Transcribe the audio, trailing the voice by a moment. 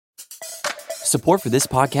Support for this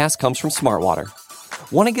podcast comes from Smartwater.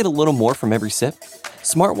 Want to get a little more from every sip?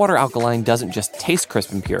 Smartwater Alkaline doesn't just taste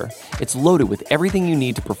crisp and pure, it's loaded with everything you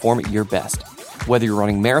need to perform at your best, whether you're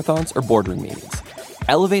running marathons or boardroom meetings.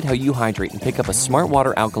 Elevate how you hydrate and pick up a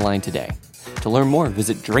Smartwater Alkaline today. To learn more,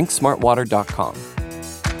 visit drinksmartwater.com.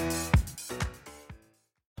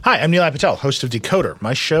 Hi, I'm Nilay Patel, host of Decoder,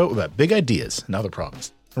 my show about big ideas and other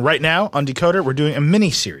problems. Right now on Decoder, we're doing a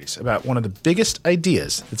mini-series about one of the biggest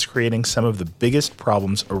ideas that's creating some of the biggest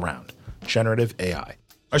problems around, generative AI.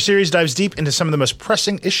 Our series dives deep into some of the most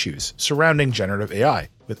pressing issues surrounding generative AI,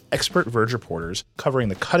 with expert Verge reporters covering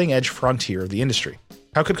the cutting-edge frontier of the industry.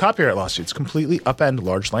 How could copyright lawsuits completely upend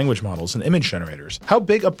large language models and image generators? How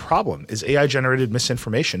big a problem is AI-generated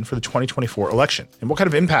misinformation for the 2024 election? And what kind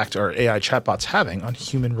of impact are AI chatbots having on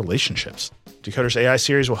human relationships? Decoder's AI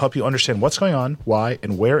series will help you understand what's going on, why,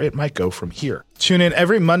 and where it might go from here. Tune in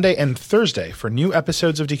every Monday and Thursday for new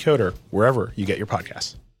episodes of Decoder, wherever you get your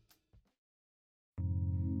podcasts.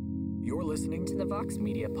 You're listening to the Vox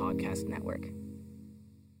Media Podcast Network.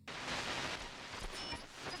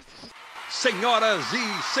 Senhoras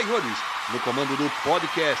e senhores, no comando do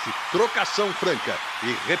podcast Trocação Franca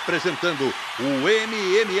e representando o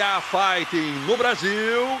MMA Fighting no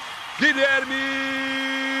Brasil, Guilherme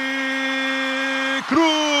Cruz.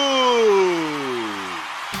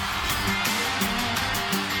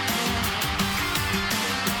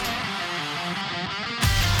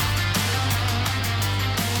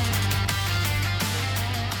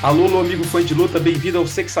 Alô, amigo fã de luta, bem-vindo ao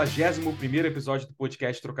 61º episódio do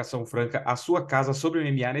podcast Trocação Franca, a sua casa sobre o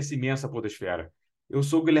MMA nessa imensa podosfera. Eu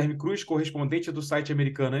sou o Guilherme Cruz, correspondente do site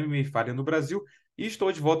americano MMA Fighting no Brasil, e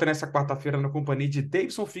estou de volta nessa quarta-feira na companhia de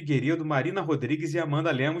Deiveson Figueiredo, Marina Rodrigues e Amanda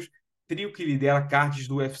Lemos, trio que lidera cards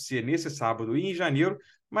do UFC nesse sábado e em janeiro.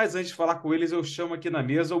 Mas antes de falar com eles, eu chamo aqui na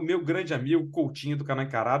mesa o meu grande amigo Coutinho do canal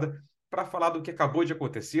Encarada para falar do que acabou de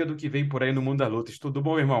acontecer, do que vem por aí no mundo das lutas. Tudo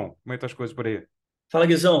bom, irmão? Como é que estão as coisas por aí? Fala,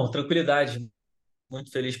 Guizão, tranquilidade.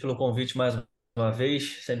 Muito feliz pelo convite mais uma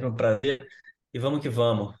vez, sempre um prazer. E vamos que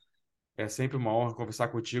vamos. É sempre uma honra conversar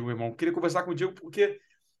contigo, meu irmão. Queria conversar contigo porque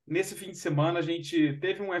nesse fim de semana a gente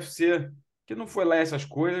teve um UFC que não foi lá essas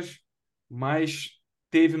coisas, mas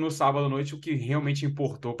teve no sábado à noite o que realmente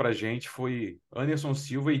importou pra gente foi Anderson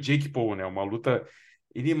Silva e Jake Paul, né? Uma luta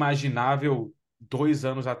inimaginável 2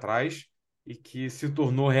 anos atrás e que se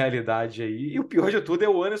tornou realidade aí. E o pior de tudo é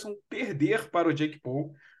o Anderson perder para o Jake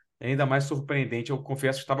Paul. É ainda mais surpreendente. Eu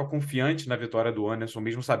confesso que estava confiante na vitória do Anderson,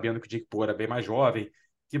 mesmo sabendo que o Jake Paul era bem mais jovem,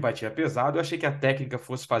 que batia pesado. Eu achei que a técnica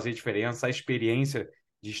fosse fazer diferença, a experiência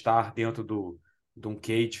de estar dentro de um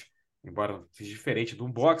cage, embora seja diferente de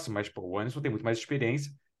um boxe, mas pô, o Anderson tem muito mais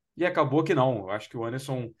experiência. E acabou que não. Eu acho que o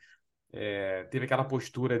Anderson teve aquela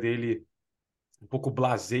postura dele um pouco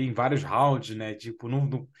blasé em vários rounds, né? Tipo,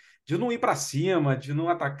 de não ir para cima, de não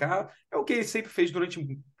atacar. É o que ele sempre fez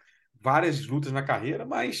durante várias lutas na carreira,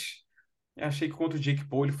 mas eu achei que contra o Jake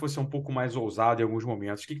Paul ele fosse um pouco mais ousado em alguns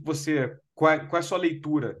momentos. Qual é a sua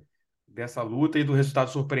leitura dessa luta e do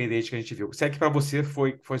resultado surpreendente que a gente viu? Se é que para você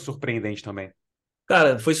foi surpreendente também.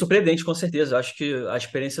 Cara, foi surpreendente, com certeza. Acho que a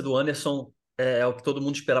experiência do Anderson é o que todo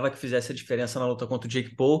mundo esperava que fizesse a diferença na luta contra o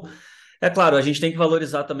Jake Paul. É claro, a gente tem que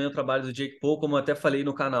valorizar também o trabalho do Jake Paul, como eu até falei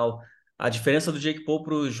no canal. A diferença do Jake Paul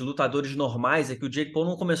para os lutadores normais é que o Jake Paul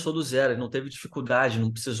não começou do zero, ele não teve dificuldade,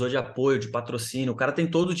 não precisou de apoio, de patrocínio. O cara tem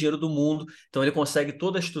todo o dinheiro do mundo, então ele consegue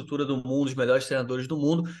toda a estrutura do mundo, os melhores treinadores do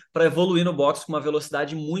mundo, para evoluir no boxe com uma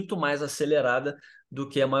velocidade muito mais acelerada do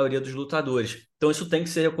que a maioria dos lutadores. Então isso tem que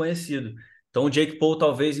ser reconhecido. Então o Jake Paul,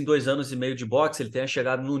 talvez em 2 anos e meio de boxe, ele tenha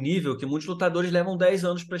chegado no nível que muitos lutadores levam 10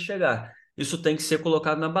 anos para chegar. Isso tem que ser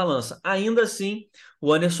colocado na balança. Ainda assim,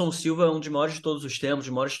 o Anderson Silva é um dos maiores de todos os tempos,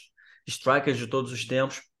 dos maiores strikers de todos os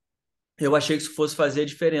tempos. Eu achei que isso fosse fazer a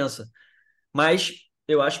diferença. Mas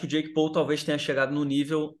eu acho que o Jake Paul talvez tenha chegado no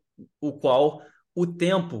nível o qual o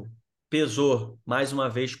tempo pesou mais uma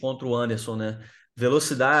vez contra o Anderson, né?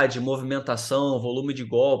 Velocidade, movimentação, volume de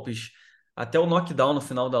golpes, até o knockdown no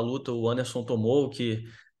final da luta o Anderson tomou, que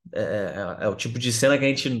é o tipo de cena que a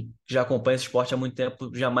gente já acompanha esse esporte há muito tempo,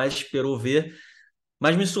 jamais esperou ver.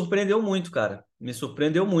 Mas me surpreendeu muito, cara. Me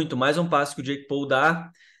surpreendeu muito. Mais um passo que o Jake Paul dá,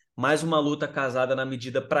 mais uma luta casada na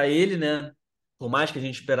medida para ele, né? Por mais que a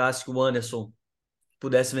gente esperasse que o Anderson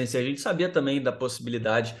pudesse vencer, a gente sabia também da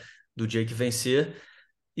possibilidade do Jake vencer.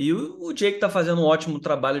 E o Jake está fazendo um ótimo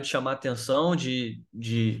trabalho de chamar atenção, de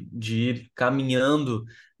ir caminhando,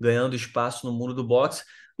 ganhando espaço no mundo do boxe.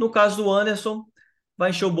 No caso do Anderson, vai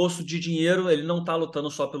encher o bolso de dinheiro. Ele não está lutando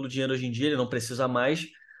só pelo dinheiro hoje em dia, ele não precisa mais.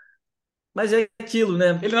 Mas é aquilo,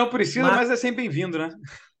 né? Ele não precisa, mas é sempre bem-vindo, né?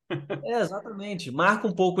 Exatamente. Marca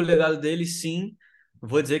um pouco o legado dele, sim, Não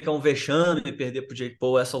vou dizer que é um vexame perder para o Jake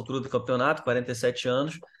Paul a essa altura do campeonato, 47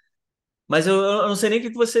 anos. Mas eu não sei nem o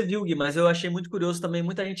que você viu, Gui, mas eu achei muito curioso também,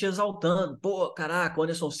 muita gente exaltando. Pô, caraca, o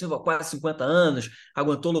Anderson Silva, quase 50 anos,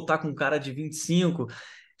 aguentou lutar com um cara de 25.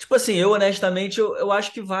 Tipo assim, eu honestamente, eu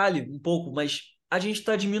acho que vale um pouco, mas a gente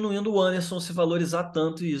está diminuindo o Anderson se valorizar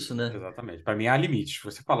tanto isso, né? Exatamente. Para mim há limites. Se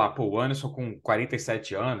você falar, pô, o Anderson com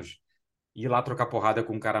 47 anos, ir lá trocar porrada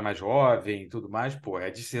com um cara mais jovem e tudo mais, pô, é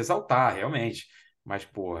de se exaltar, realmente. Mas,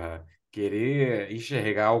 porra, querer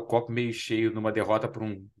enxergar o copo meio cheio numa derrota para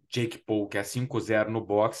um Jake Paul, que é 5-0 no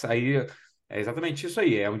boxe, aí é exatamente isso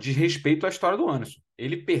aí. É um desrespeito à história do Anderson.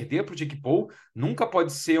 Ele perder para o Jake Paul nunca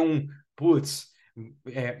pode ser um, putz,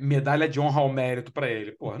 medalha de honra ao mérito para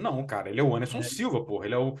ele. Porra, não, cara, ele é o Anderson Silva, porra.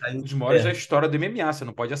 Ele é um Aí, dos maiores da é, história do MMA. Você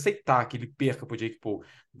não pode aceitar que ele perca pro Jake Paul.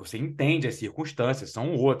 Você entende as circunstâncias,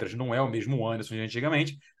 são outras, não é o mesmo Anderson de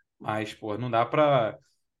antigamente, mas, pô, não dá para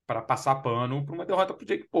passar pano para uma derrota pro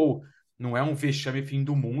Jake Paul. Não é um vexame fim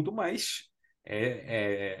do mundo, mas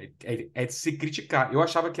é de se criticar. Eu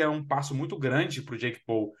achava que era um passo muito grande pro Jake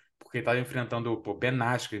Paul, porque ele estava enfrentando, pô, Ben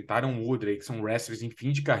Askren, Tyron Woodley, que são wrestlers em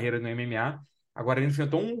fim de carreira no MMA. Agora ele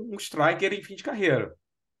enfrentou um striker em fim de carreira.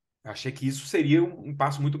 Achei que isso seria um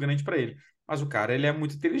passo muito grande para ele. Mas o cara, ele é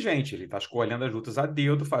muito inteligente, ele está escolhendo as lutas a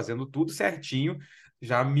dedo, fazendo tudo certinho.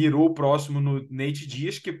 Já mirou o próximo no Nate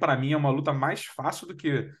Diaz, que para mim é uma luta mais fácil do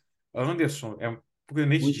que Anderson. Porque o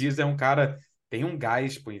Nate muito. Diaz é um cara, tem um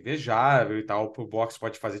gás, pô, invejável e tal, pro boxe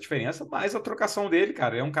pode fazer diferença, mas a trocação dele,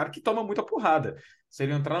 cara, é um cara que toma muita porrada. Se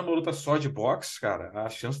ele entrar numa luta só de boxe, cara, a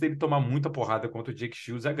chance dele tomar muita porrada contra o Jake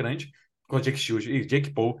Shields é grande. Contra o Jake Shields e Jake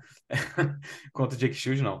Paul. Contra o Jake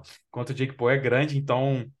Shields, não. Contra o Jake Paul é grande,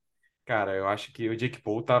 então, cara, eu acho que o Jake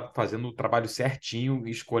Paul tá fazendo o trabalho certinho,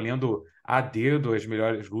 escolhendo a dedo as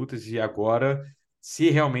melhores lutas, e agora, se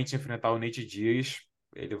realmente enfrentar o Nate Diaz,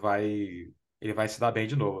 ele vai, ele vai se dar bem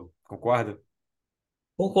de novo. Concorda?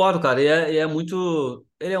 Concordo, cara. E é muito.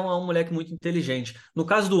 Ele é um moleque muito inteligente. No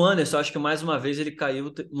caso do Anderson, eu acho que mais uma vez ele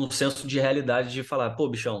caiu no senso de realidade de falar: pô,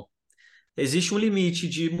 bichão, existe um limite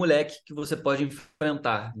de moleque que você pode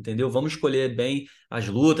enfrentar, entendeu? Vamos escolher bem as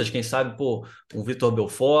lutas, quem sabe, pô, um Vitor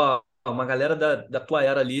Belfort, uma galera da tua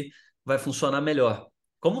era ali vai funcionar melhor.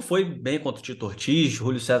 Como foi bem contra o Tito Ortiz,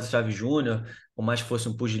 Júlio César Chaves Júnior, por mais que fosse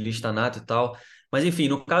um pugilista nato e tal. Mas enfim,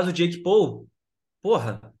 no caso do Jake Paul,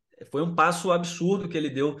 porra, foi um passo absurdo que ele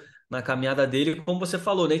deu na caminhada dele. Como você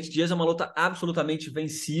falou, Nate Diaz é uma luta absolutamente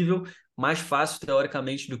vencível, mais fácil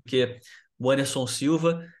teoricamente do que o Anderson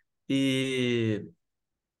Silva. E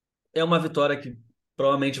é uma vitória que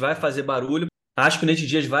provavelmente vai fazer barulho. Acho que o Nate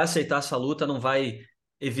Diaz vai aceitar essa luta, não vai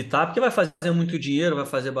evitar, porque vai fazer muito dinheiro, vai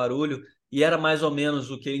fazer barulho. E era mais ou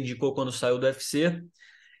menos o que ele indicou quando saiu do UFC.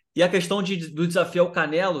 E a questão do desafio ao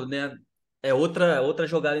Canelo, né? É outra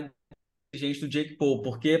jogada inteligente do Jake Paul,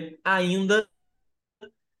 porque ainda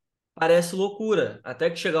parece loucura. Até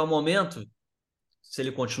que chegar o momento, se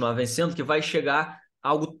ele continuar vencendo, que vai chegar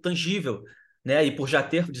algo tangível, né? E por já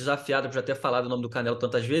ter desafiado, por já ter falado o nome do Canelo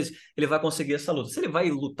tantas vezes, ele vai conseguir essa luta. Se ele vai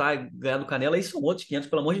lutar e ganhar do Canelo, aí são outros 500,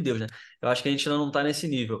 pelo amor de Deus, né? Eu acho que a gente ainda não está nesse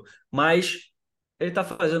nível. Mas ele está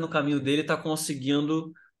fazendo o caminho dele, está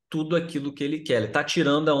conseguindo tudo aquilo que ele quer. Ele está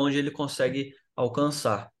tirando aonde ele consegue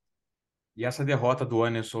alcançar. E essa derrota do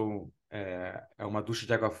Anderson é uma ducha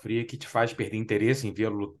de água fria que te faz perder interesse em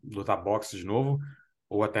vê-lo lutar boxe de novo,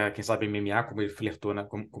 ou até, quem sabe, MMA, como ele flertou, né?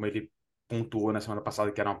 Como ele pontuou na semana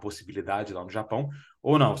passada que era uma possibilidade lá no Japão,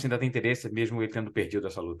 ou não, você ainda tem interesse mesmo ele tendo perdido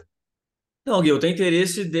essa luta. Não, Gui, eu tenho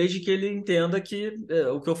interesse desde que ele entenda que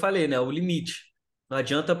o que eu falei, né? O limite. Não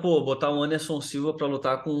adianta, pô, botar um Anderson Silva para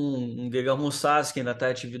lutar com um Gegard Mousasi, que ainda tá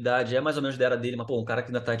em atividade. É mais ou menos da era dele, mas, pô, um cara que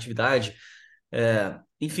ainda tá em atividade.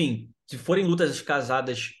 Enfim, se forem lutas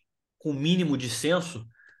casadas com mínimo de senso,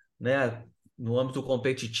 né? No âmbito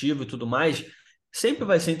competitivo e tudo mais, sempre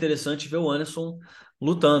vai ser interessante ver o Anderson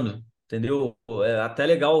lutando, entendeu? É até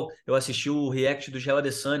legal, eu assisti o react do Gel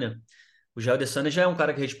Adesanya. O Jair Adesanya já é um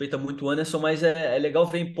cara que respeita muito o Anderson, mas é legal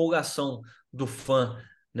ver a empolgação do fã,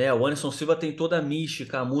 né? O Anderson Silva tem toda a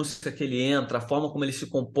mística, a música que ele entra, a forma como ele se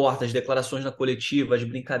comporta, as declarações na coletiva, as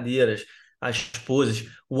brincadeiras, as poses.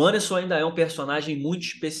 O Anderson ainda é um personagem muito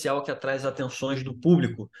especial que atrai as atenções do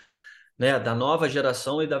público, né? Da nova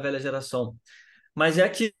geração e da velha geração. Mas é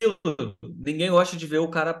aquilo, ninguém gosta de ver o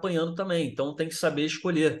cara apanhando também, então tem que saber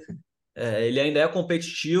escolher. Ele ainda é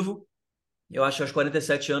competitivo, eu acho que aos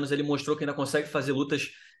 47 anos ele mostrou que ainda consegue fazer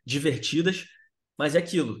lutas divertidas, mas é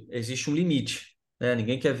aquilo, existe um limite, né?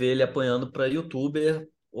 Ninguém quer ver ele apanhando para YouTuber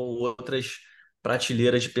ou outras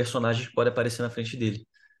prateleiras de personagens que podem aparecer na frente dele.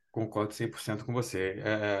 Concordo 100% com você.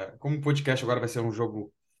 Como o podcast agora vai ser um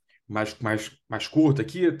jogo mais curto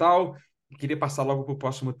aqui e tal, queria passar logo para o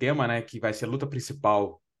próximo tema, né? Que vai ser a luta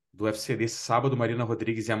principal do UFC desse sábado. Marina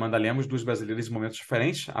Rodrigues e Amanda Lemos, duas brasileiras em momentos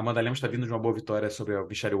diferentes. A Amanda Lemos está vindo de uma boa vitória sobre a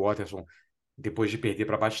Michelle Waterson depois de perder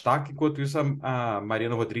para Bastac. Enquanto isso, a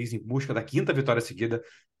Marina Rodrigues, em busca da quinta vitória seguida,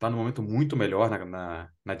 está num momento muito melhor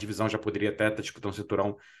na divisão. Já poderia até estar disputando o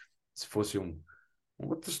cinturão se fosse uma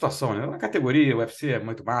outra situação, né? Na categoria, o UFC é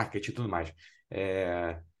muito marketing e tudo mais.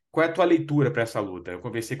 Qual é a tua leitura para essa luta? Eu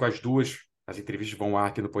conversei com as duas, as entrevistas vão lá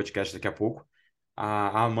aqui no podcast daqui a pouco.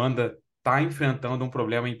 A Amanda está enfrentando um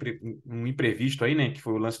problema, um imprevisto aí, né? Que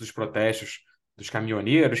foi o lance dos protestos dos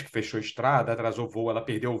caminhoneiros, que fechou a estrada, atrasou o voo, ela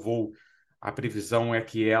perdeu o voo. A previsão é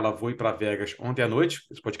que ela voe para Vegas ontem à noite.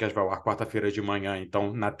 Esse podcast vai ao ar quarta-feira de manhã,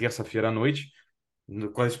 então na terça-feira à noite.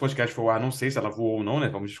 Quando esse podcast for ao ar, não sei se ela voou ou não, né?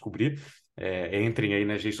 Vamos descobrir. Entrem aí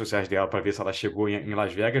nas redes sociais dela para ver se ela chegou em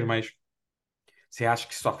Las Vegas, mas você acha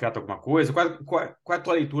que isso afeta alguma coisa? Qual é a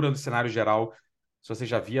tua leitura do cenário geral? Se você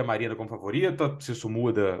já via a Marina como favorita, se isso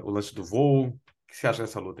muda o lance do voo, o que você acha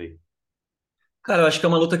dessa luta aí? Cara, eu acho que é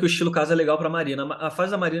uma luta que o estilo casa legal pra Marina. A fase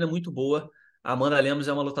da Marina é muito boa. A Amanda Lemos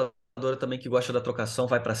é uma lutadora também que gosta da trocação,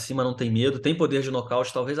 vai pra cima, não tem medo, tem poder de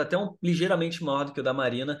nocaute, talvez até ligeiramente maior do que o da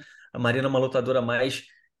Marina. A Marina é uma lutadora mais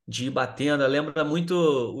de ir batendo, ela lembra muito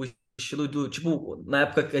o estilo do, tipo, na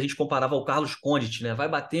época que a gente comparava ao Carlos Condit, né? Vai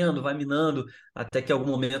batendo, vai minando, até que em algum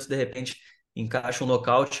momento, de repente, encaixa um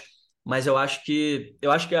nocaute. Mas eu acho que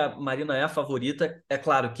a Marina é a favorita. É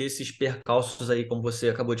claro que esses percalços aí, como você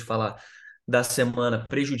acabou de falar, da semana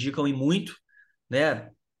prejudicam e muito, né?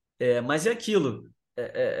 Mas é aquilo.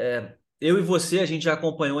 Eu e você, a gente já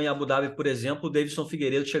acompanhou em Abu Dhabi, por exemplo, o Deiveson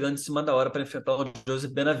Figueiredo chegando em cima da hora para enfrentar o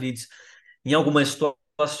Joseph Benavidez. Em algumas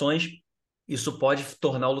situações, isso pode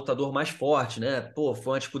tornar o lutador mais forte, né? Pô,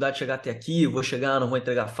 foi uma dificuldade chegar até aqui, vou chegar, não vou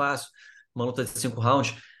entregar fácil, uma luta de 5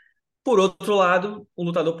 rounds. Por outro lado, o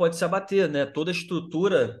lutador pode se abater, né? Toda a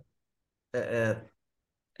estrutura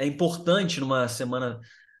é importante numa semana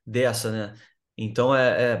dessa, né? Então,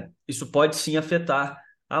 isso pode sim afetar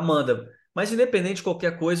a Amanda. Mas, independente de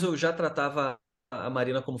qualquer coisa, eu já tratava a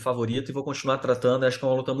Marina como favorita e vou continuar tratando. Acho que é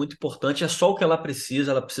uma luta muito importante. É só o que ela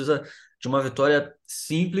precisa. Ela precisa de uma vitória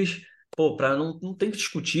simples. Pô, não tem que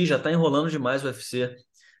discutir, já está enrolando demais o UFC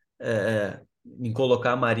em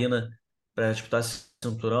colocar a Marina para disputar esse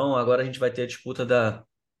cinturão. Agora a gente vai ter a disputa da,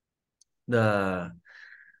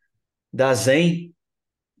 da Zen.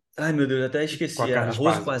 Ai, meu Deus, até Com a esqueci. É Carla Arroz com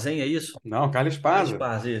Esparza. Azen, é isso? Não, Carla Carla Esparza.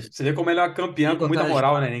 Esparza, isso. Você vê como ela é uma campeã E com com a muita Carla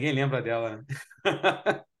moral, né? Esparza. Ninguém lembra dela, né?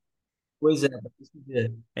 Pois é, pra você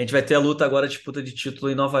ver. A gente vai ter a luta agora, a disputa de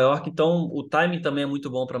título em Nova York, então o timing também é muito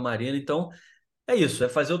bom para a Marina. Então é isso, é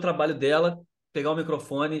fazer o trabalho dela, pegar o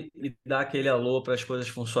microfone e dar aquele alô para as coisas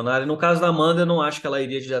funcionarem. No caso da Amanda, eu não acho que ela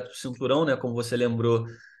iria direto pro cinturão, né? Como você lembrou,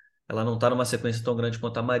 ela não tá numa sequência tão grande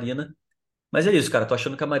quanto a Marina. Mas é isso, cara, tô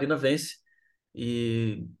achando que a Marina vence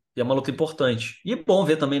e é uma luta importante. E bom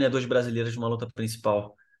ver também, né, dois brasileiros numa luta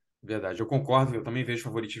principal. Verdade, eu concordo, eu também vejo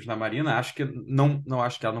favoritismo na Marina. Acho que não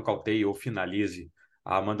acho que ela nocauteie ou finalize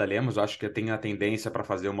a Amanda Lemos. Acho que tem a tendência para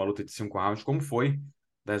fazer uma luta de 5 rounds, como foi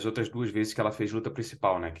das outras duas vezes que ela fez luta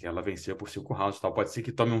principal, né? Que ela venceu por 5 rounds e tal. Pode ser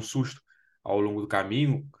que tome um susto ao longo do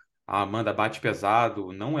caminho. A Amanda bate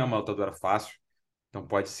pesado, não é uma lutadora fácil, então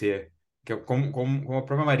pode ser que, como a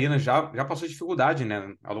própria Marina já passou dificuldade,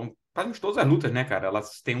 né? Ao longo, praticamente todas as lutas, né, cara? Ela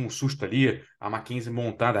tem um susto ali, a Mackenzie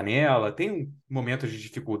montada nela, tem momentos de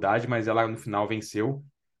dificuldade, mas ela no final venceu.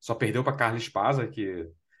 Só perdeu para Carla Esparza, que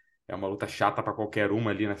é uma luta chata para qualquer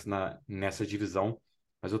uma ali nessa divisão.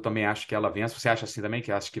 Mas eu também acho que ela vence. Você acha assim também,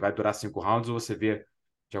 que acha que vai durar 5 rounds, ou você vê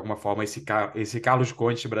de alguma forma esse Carlos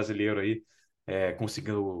Conte brasileiro aí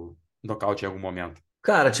conseguindo nocaute em algum momento?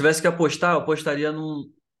 Cara, tivesse que apostar, eu apostaria no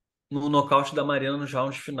nocaute da Marina nos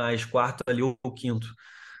rounds finais, quarto ali ou quinto.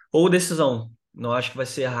 Ou decisão. Não acho que vai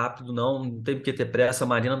ser rápido, não. Não tem por que ter pressa. A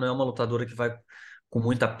Marina não é uma lutadora que vai com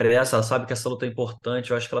muita pressa. Ela sabe que essa luta é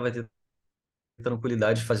importante. Eu acho que ela vai ter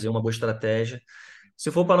tranquilidade de fazer uma boa estratégia.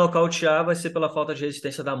 Se for para nocautear, vai ser pela falta de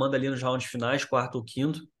resistência da Amanda ali nos rounds finais, quarto ou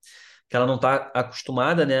quinto, que ela não está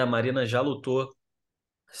acostumada, né? A Marina já lutou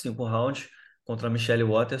 5 rounds contra a Michelle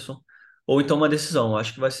Waterson. Ou então uma decisão.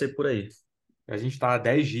 Acho que vai ser por aí. A gente está há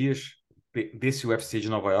 10 dias desse UFC de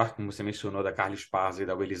Nova York, como você mencionou, da Carla Esparza e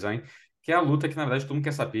da Weili Zhang, que é a luta que, na verdade, todo mundo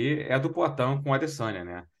quer saber, é a do Poatan com a Adesanya,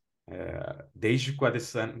 né? Desde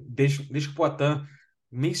que o Poatan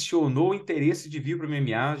mencionou o interesse de vir para o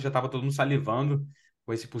MMA, já estava todo mundo salivando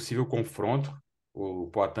com esse possível confronto. O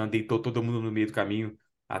Poatan deitou todo mundo no meio do caminho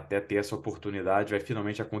até ter essa oportunidade. Vai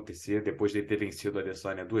finalmente acontecer, depois de ele ter vencido a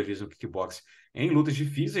Adesanya 2 vezes no kickbox em lutas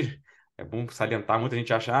difíceis. É bom salientar, muita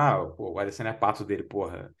gente acha, pô, o Adesanya é pato dele,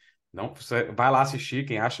 porra. Não, você vai lá assistir,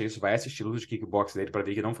 quem acha isso, vai assistir luta de kickbox dele para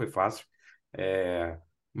ver que não foi fácil.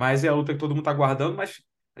 Mas é a luta que todo mundo está aguardando, mas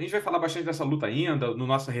a gente vai falar bastante dessa luta ainda, no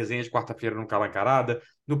nossa resenha de quarta-feira no Cala Encarada,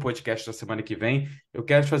 no podcast da semana que vem. Eu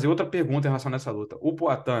quero te fazer outra pergunta em relação a essa luta. O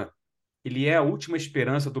Poatan, ele é a última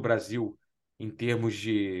esperança do Brasil em termos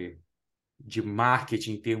de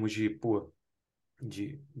marketing, em termos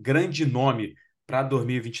de grande nome para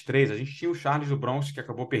 2023. A gente tinha o Charles do Bronx, que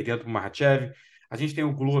acabou perdendo para o Makhachev. A gente tem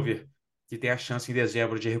o Glover, que tem a chance em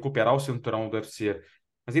dezembro de recuperar o cinturão do UFC.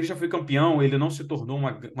 Mas ele já foi campeão, ele não se tornou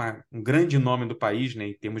um grande nome do país, né,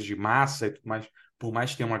 em termos de massa e tudo mais, por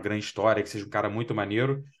mais que tenha uma grande história, que seja um cara muito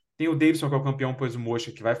maneiro. Tem o Deiveson, que é o campeão peso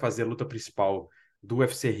mosca, que vai fazer a luta principal do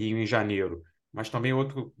UFC Rio em janeiro. Mas também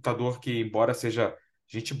outro lutador que, embora seja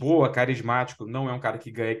gente boa, carismático, não é um cara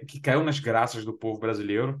que caiu nas graças do povo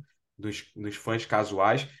brasileiro, dos fãs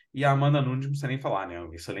casuais. E a Amanda Nunes, não precisa nem falar, né?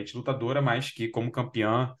 Uma excelente lutadora, mas que como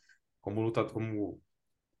campeã, como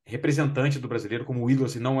representante do brasileiro, como ídolo,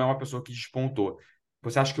 assim, não é uma pessoa que despontou.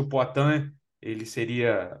 Você acha que o Poatan, ele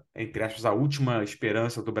seria, entre aspas, a última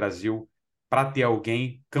esperança do Brasil para ter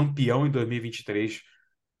alguém campeão em 2023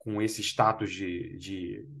 com esse status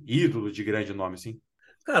de ídolo, de grande nome, assim?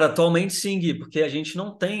 Cara, atualmente sim, Gui, porque a gente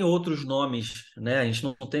não tem outros nomes, né? A gente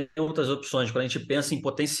não tem outras opções. Quando a gente pensa em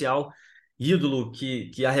potencial ídolo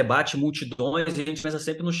que arrebate multidões, a gente pensa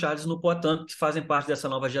sempre no Charles e no Poatan, que fazem parte dessa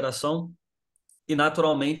nova geração e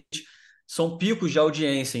naturalmente são picos de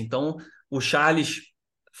audiência. Então, o Charles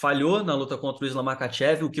falhou na luta contra o Islam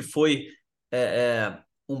Makhachev, o que foi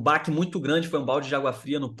um baque muito grande, foi um balde de água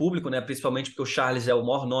fria no público, né? Principalmente porque o Charles é o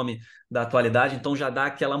maior nome da atualidade, então já dá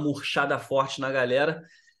aquela murchada forte na galera.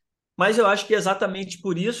 Mas eu acho que exatamente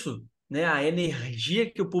por isso, né, a energia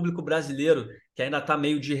que o público brasileiro, que ainda está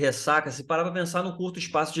meio de ressaca, se parar para pensar num curto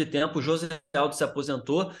espaço de tempo, o José Aldo se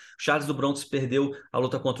aposentou, o Charles do Bronx perdeu a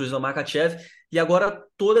luta contra o Islam Makhachev, e agora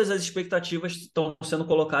todas as expectativas estão sendo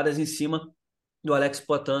colocadas em cima do Alex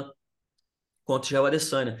Poatan contra o Israel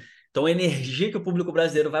Adesanya. Então, a energia que o público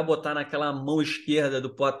brasileiro vai botar naquela mão esquerda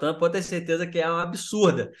do Poatan, pode ter certeza que é uma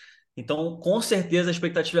absurda. Então, com certeza, a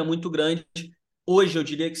expectativa é muito grande. Hoje, eu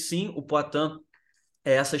diria que sim, o Poatan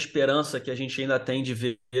é essa esperança que a gente ainda tem de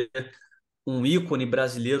ver um ícone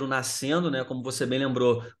brasileiro nascendo, né? Como você bem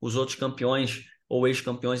lembrou, os outros campeões ou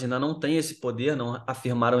ex-campeões ainda não têm esse poder, não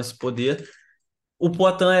afirmaram esse poder. O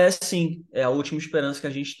Poatan é sim, é a última esperança que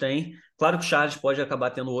a gente tem. Claro que o Charles pode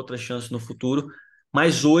acabar tendo outras chances no futuro,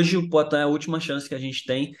 mas hoje o Poatan é a última chance que a gente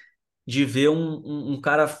tem de ver um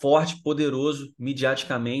cara forte, poderoso,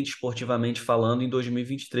 midiaticamente, esportivamente falando, em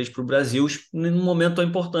 2023 para o Brasil, num momento tão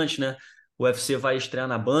importante, né? O UFC vai estrear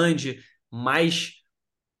na Band, mas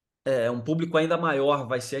um público ainda maior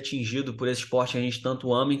vai ser atingido por esse esporte que a gente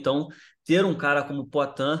tanto ama. Então, ter um cara como o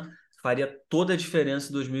Poatan faria toda a diferença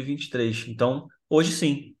em 2023. Então, hoje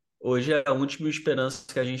sim, hoje é a última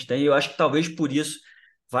esperança que a gente tem. E eu acho que talvez por isso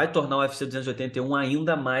vai tornar o UFC 281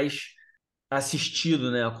 ainda mais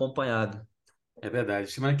assistido, né, acompanhado. É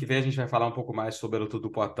verdade. Semana que vem a gente vai falar um pouco mais sobre a luta do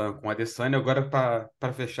Poatan com a Adesanya. Agora,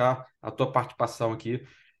 para fechar a tua participação aqui,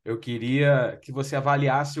 eu queria que você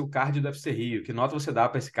avaliasse o card do UFC Rio. Que nota você dá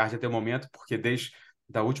para esse card até o momento? Porque desde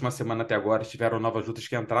da última semana até agora tiveram novas lutas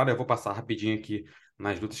que entraram. Eu vou passar rapidinho aqui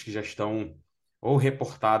nas lutas que já estão ou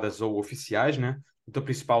reportadas ou oficiais, né? Luta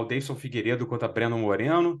principal, Deiveson Figueiredo contra Breno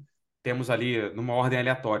Moreno. Temos ali numa ordem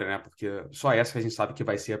aleatória, né? Porque só essa que a gente sabe que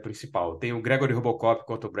vai ser a principal. Tem o Gregory Robocop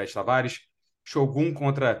contra o Brett Tavares. Shogun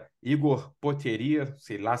contra Igor Potieria,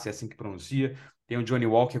 sei lá se é assim que pronuncia. Tem o Johnny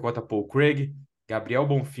Walker contra Paul Craig. Gabriel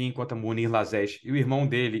Bonfim contra Munir Lazes. E o irmão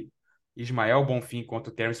dele, Ismael Bonfim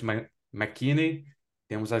contra o Terence McKinney.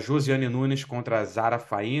 Temos a Josiane Nunes contra a Zara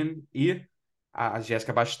Fain. E a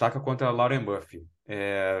Jéssica Bastaca contra a Lauren Murphy.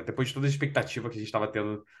 Depois de toda a expectativa que a gente estava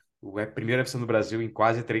tendo, o primeiro UFC no Brasil em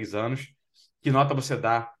quase 3 anos, que nota você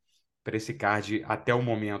dá para esse card até o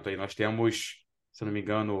momento aí? Nós temos, se não me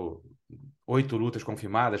engano, 8 lutas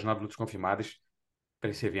confirmadas, 9 lutas confirmadas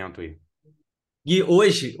para esse evento aí. E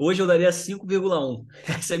hoje eu daria 5,1.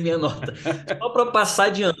 Essa é a minha nota. Só para passar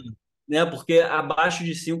de ano, né? Porque abaixo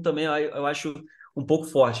de 5 também eu acho um pouco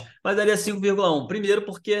forte. Mas daria 5,1. Primeiro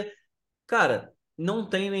porque, cara, não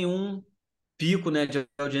tem nenhum pico, né, de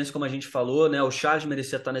audiência, como a gente falou, né? O Charles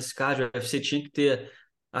merecia estar nesse card, o UFC tinha que ter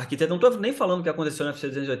arquitetado. Não estou nem falando o que aconteceu no UFC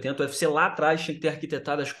 280, o UFC lá atrás tinha que ter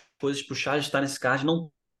arquitetado as coisas para o Charles estar nesse card,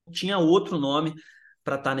 não tinha outro nome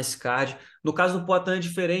para estar nesse card. No caso do Poatan é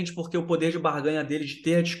diferente, porque o poder de barganha dele de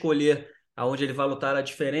ter de escolher aonde ele vai lutar é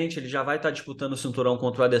diferente, ele já vai estar disputando o cinturão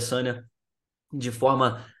contra o Adesanya de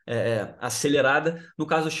forma acelerada. No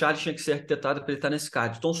caso do Charles, tinha que ser arquitetado para ele estar nesse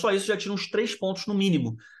card. Então, só isso já tira uns 3 pontos no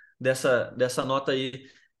mínimo dessa nota aí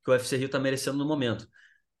que o UFC Rio está merecendo no momento.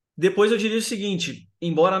 Depois eu diria o seguinte,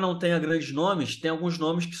 embora não tenha grandes nomes, tem alguns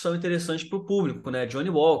nomes que são interessantes para o público, né?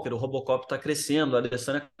 Johnny Walker, o Robocop está crescendo, a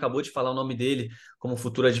Adesanya acabou de falar o nome dele como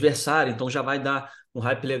futuro adversário, então já vai dar um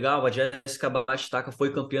hype legal. A Jessica Batistaca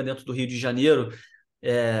foi campeã dentro do Rio de Janeiro.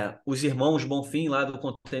 Os irmãos Bonfim lá do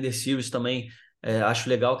Contender Series também, acho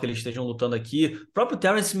legal que eles estejam lutando aqui. O próprio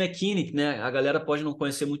Terence McKinney, né? A galera pode não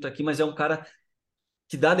conhecer muito aqui, mas é um cara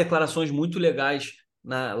que dá declarações muito legais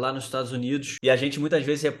lá nos Estados Unidos, e a gente muitas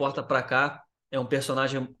vezes reporta para cá, é um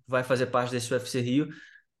personagem que vai fazer parte desse UFC Rio,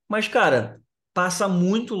 mas, cara, passa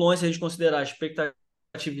muito longe, se a gente considerar a expectativa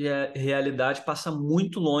e a realidade, passa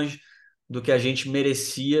muito longe do que a gente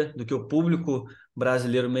merecia, do que o público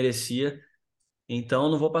brasileiro merecia, então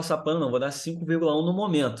não vou passar pano não, vou dar 5,1 no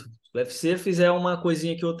momento. Se o UFC fizer uma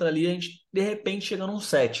coisinha aqui, outra ali, a gente de repente chega num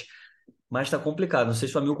 7, mas tá complicado, não sei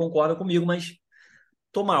se o amigo concorda comigo, mas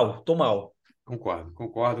tô mal. Concordo.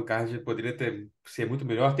 O card poderia ser muito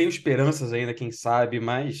melhor. Tenho esperanças ainda, quem sabe,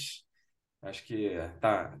 mas acho que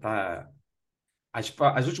tá.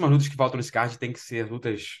 As últimas lutas que faltam nesse card tem que ser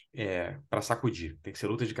lutas para sacudir. Tem que ser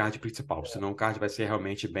lutas de card principal, senão o card vai ser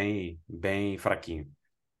realmente bem, bem fraquinho.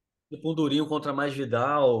 Um Durinho contra mais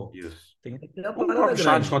Vidal. Isso. Tem que ter a O parada próprio grande.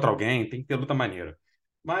 Charles contra alguém, tem que ter luta maneira.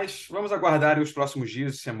 Mas vamos aguardar os próximos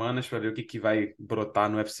dias e semanas para ver o que vai brotar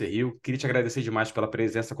no UFC Rio. Queria te agradecer demais pela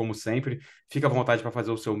presença, como sempre. Fica à vontade para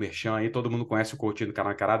fazer o seu merchan aí. Todo mundo conhece o Coutinho do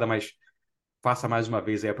Canal Encarada, mas faça mais uma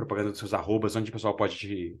vez aí a propaganda dos seus arrobas, onde o pessoal pode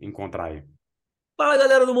te encontrar aí. Fala,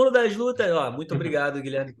 galera do Mundo das Lutas. Muito obrigado,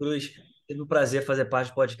 Guilherme Cruz. Teve um prazer fazer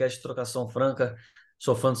parte do podcast Trocação Franca.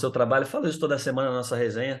 Sou fã do seu trabalho. Falo isso toda semana na nossa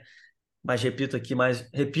resenha, mas repito aqui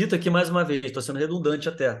mais uma vez. Estou sendo redundante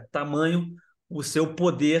até. Tamanho o seu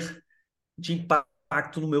poder de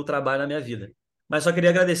impacto no meu trabalho, na minha vida. Mas só queria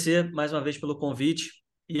agradecer mais uma vez pelo convite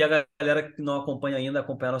e a galera que não acompanha ainda,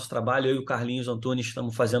 acompanhar nosso trabalho. Eu e o Carlinhos Antunes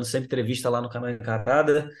estamos fazendo sempre entrevista lá no Canal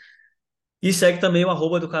Encarada. E segue também o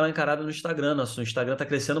 @ do Canal Encarada no Instagram. Nosso Instagram está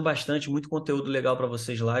crescendo bastante, muito conteúdo legal para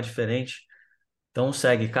vocês lá, diferente. Então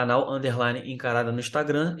segue canal _encarada no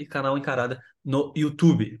Instagram e canal Encarada no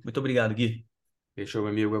YouTube. Muito obrigado, Gui. Fechou,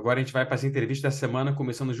 meu amigo. Agora a gente vai para as entrevistas da semana,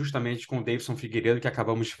 começando justamente com o Deiveson Figueiredo, que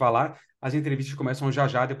acabamos de falar. As entrevistas começam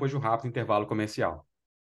já, depois de um rápido intervalo comercial.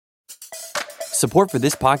 Support for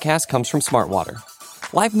this podcast comes from Smartwater.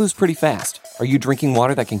 Life moves pretty fast. Are you drinking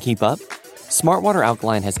water that can keep up? Smartwater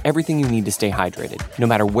Alkaline has everything you need to stay hydrated, no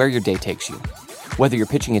matter where your day takes you. Whether you're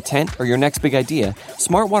pitching a tent or your next big idea,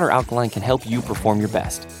 Smartwater Alkaline can help you perform your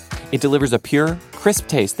best. It delivers a pure, crisp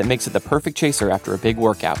taste that makes it the perfect chaser after a big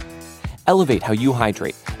workout. Elevate how you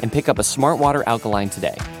hydrate and pick up a Smartwater Alkaline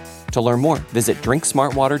today. To learn more, visit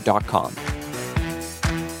drinksmartwater.com.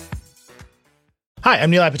 Hi,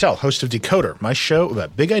 I'm Nilay Patel, host of Decoder, my show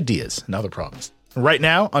about big ideas and other problems. Right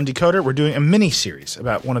now on Decoder, we're doing a mini-series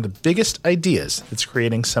about one of the biggest ideas that's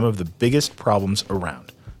creating some of the biggest problems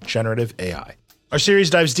around, generative AI. Our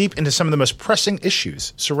series dives deep into some of the most pressing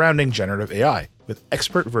issues surrounding generative AI, with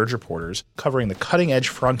expert Verge reporters covering the cutting-edge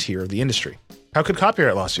frontier of the industry. How could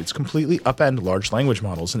copyright lawsuits completely upend large language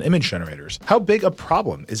models and image generators? How big a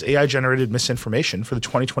problem is AI-generated misinformation for the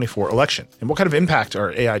 2024 election? And what kind of impact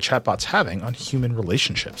are AI chatbots having on human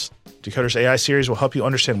relationships? Decoder's AI series will help you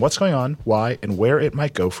understand what's going on, why, and where it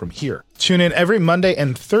might go from here. Tune in every Monday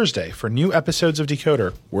and Thursday for new episodes of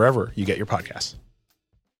Decoder, wherever you get your podcasts.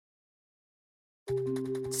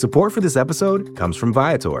 Support for this episode comes from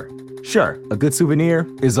Viator. Sure, a good souvenir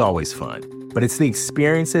is always fun, but it's the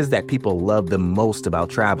experiences that people love the most about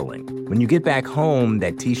traveling. When you get back home,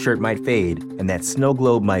 that t-shirt might fade and that snow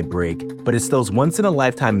globe might break, but it's those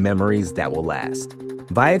once-in-a-lifetime memories that will last.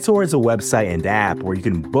 Viator is a website and app where you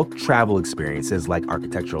can book travel experiences like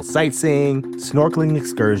architectural sightseeing, snorkeling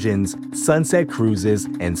excursions, sunset cruises,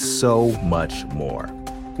 and so much more.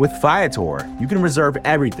 With Viator, you can reserve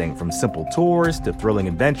everything from simple tours to thrilling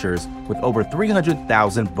adventures with over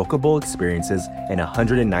 300,000 bookable experiences in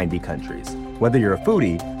 190 countries. Whether you're a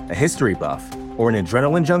foodie, a history buff, or an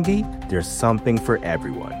adrenaline junkie, there's something for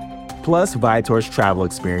everyone. Plus, Viator's travel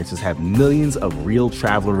experiences have millions of real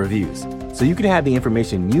traveler reviews, so you can have the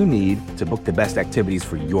information you need to book the best activities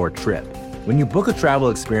for your trip. When you book a travel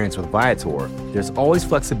experience with Viator, there's always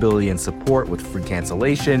flexibility and support with free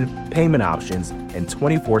cancellation, payment options, and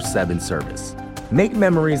 24/7 service. Make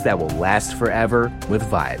memories that will last forever with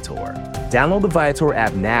Viator. Download the Viator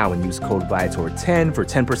app now and use code Viator10 for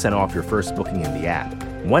 10% off your first booking in the app.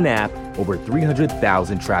 One app, over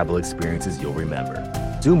 300,000 travel experiences you'll remember.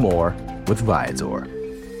 Do more with Viator.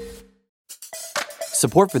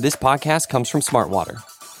 Support for this podcast comes from Smartwater.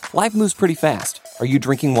 Life moves pretty fast. Are you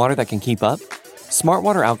drinking water that can keep up?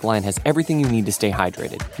 Smartwater Alkaline has everything you need to stay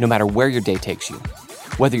hydrated, no matter where your day takes you.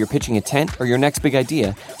 Whether you're pitching a tent or your next big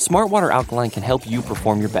idea, Smart Water Alkaline can help you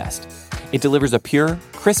perform your best. It delivers a pure,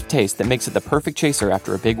 crisp taste that makes it the perfect chaser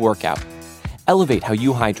after a big workout. Elevate how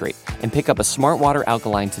you hydrate and pick up a Smart Water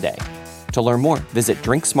Alkaline today. To learn more, visit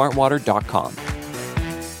drinksmartwater.com.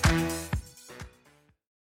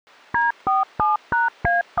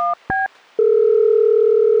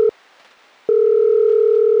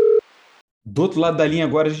 Do outro lado da linha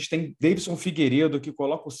agora a gente tem Deiveson Figueiredo, que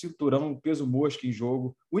coloca o cinturão, o peso mosca em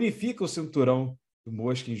jogo, unifica o cinturão do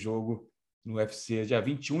mosca em jogo no UFC, dia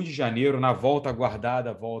 21 de janeiro, na volta aguardada,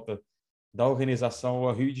 a volta da organização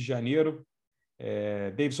ao Rio de Janeiro.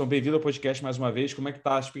 Deiveson, bem-vindo ao podcast mais uma vez. Como é que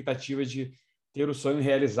está a expectativa de ter o sonho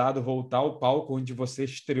realizado, voltar ao palco onde você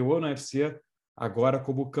estreou no UFC, agora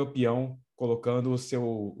como campeão, colocando o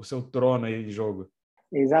seu trono aí em jogo?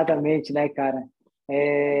 Exatamente, né, cara?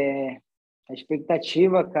 A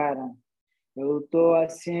expectativa, cara, eu tô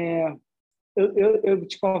assim, eu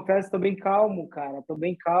te confesso, tô bem calmo, cara, tô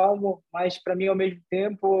bem calmo, mas para mim, ao mesmo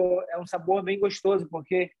tempo, é um sabor bem gostoso,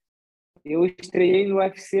 porque eu estreiei no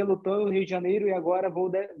UFC lutando no Rio de Janeiro e agora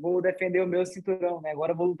vou defender o meu cinturão, né?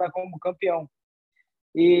 Agora vou lutar como campeão.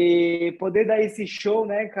 E poder dar esse show,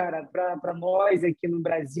 né, cara, para nós aqui no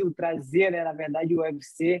Brasil, trazer, né, na verdade, o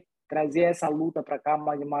UFC, trazer essa luta para cá,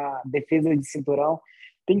 uma defesa de cinturão.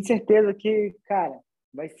 Tenho certeza que, cara,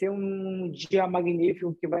 vai ser um dia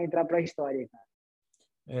magnífico que vai entrar para a história,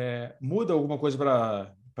 cara. Muda alguma coisa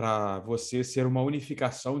para você ser uma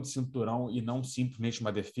unificação de cinturão e não simplesmente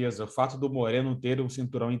uma defesa? O fato do Moreno ter um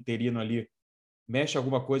cinturão interino ali mexe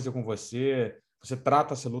alguma coisa com você? Você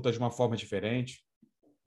trata essa luta de uma forma diferente?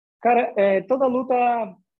 Cara, toda luta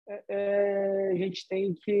a gente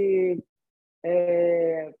tem que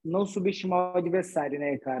não subestimar o adversário,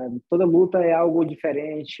 né, cara? Toda luta é algo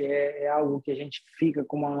diferente, é algo que a gente fica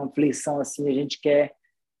com uma aflição assim, a gente quer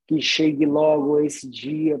que chegue logo esse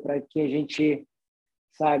dia para que a gente,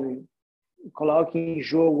 sabe, coloque em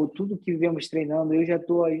jogo tudo que vivemos treinando. Eu já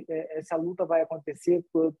tô, essa luta vai acontecer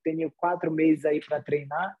porque eu tenho 4 meses aí para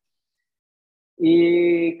treinar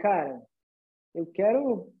e, cara, eu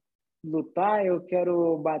quero lutar, eu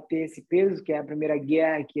quero bater esse peso, que é a primeira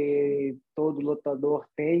guerra que todo lutador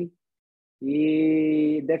tem,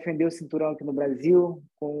 e defender o cinturão aqui no Brasil,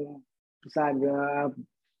 com, sabe,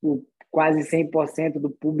 quase 100% do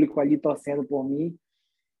público ali torcendo por mim,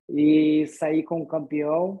 e sair como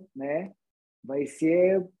campeão, né? Vai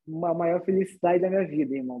ser uma maior felicidade da minha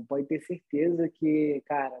vida, irmão. Pode ter certeza que,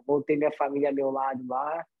 cara, vou ter minha família ao meu lado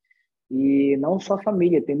lá. E não só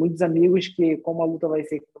família, tem muitos amigos que, como a luta vai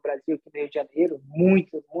ser aqui no Brasil, aqui no Rio de Janeiro,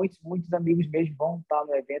 muitos amigos mesmo vão estar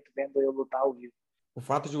no evento vendo eu lutar ao vivo. O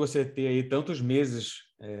fato de você ter aí tantos meses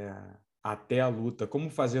até a luta, como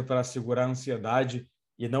fazer para segurar a ansiedade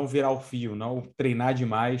e não virar o fio, não treinar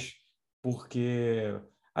demais? Porque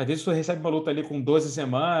às vezes você recebe uma luta ali com 12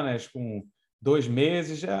 semanas, com 2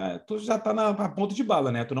 meses, tu já está na ponta de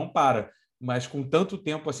bala, né? Tu não para. Mas com tanto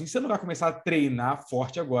tempo assim, você não vai começar a treinar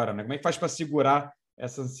forte agora, né? Como é que faz para segurar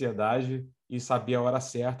essa ansiedade e saber a hora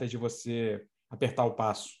certa de você apertar o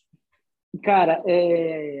passo? Cara,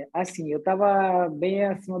 assim, eu tava bem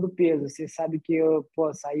acima do peso. Você sabe que eu,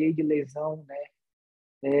 saí de lesão,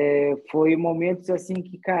 né? Foi momentos assim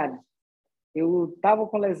que, cara, eu tava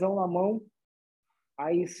com lesão na mão,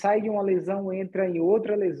 aí sai de uma lesão, entra em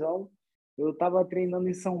outra lesão. Eu tava treinando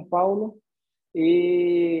em São Paulo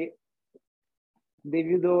e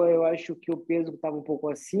devido, eu acho que o peso estava um pouco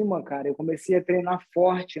acima, cara, eu comecei a treinar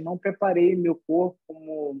forte, não preparei meu corpo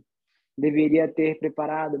como deveria ter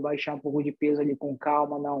preparado, baixar um pouco de peso ali com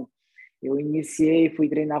calma, não. Eu fui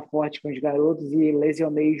treinar forte com os garotos e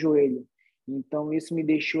lesionei o joelho. Então, isso me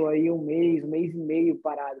deixou aí um mês e meio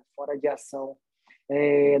parado, fora de ação.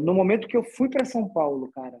 No momento que eu fui para São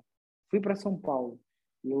Paulo, cara,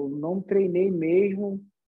 eu não treinei mesmo.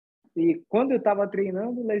 E quando eu estava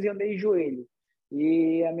treinando, lesionei o joelho.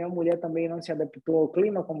 E a minha mulher também não se adaptou ao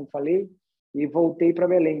clima, como falei, e voltei para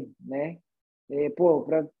Belém, né?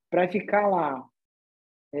 Para ficar lá,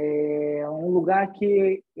 um lugar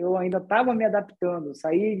que eu ainda estava me adaptando.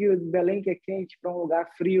 Saí de Belém, que é quente, para um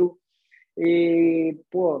lugar frio. E,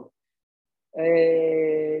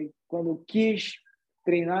 quando quis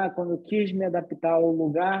treinar, quando quis me adaptar ao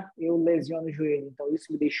lugar, eu lesiono o joelho. Então,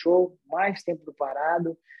 isso me deixou mais tempo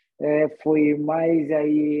parado. Foi mais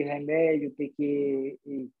aí remédio, ter que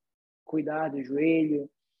cuidar do joelho,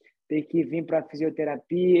 ter que vir para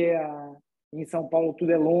fisioterapia. Em São Paulo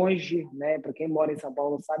tudo é longe, né? Para quem mora em São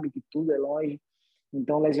Paulo sabe que tudo é longe.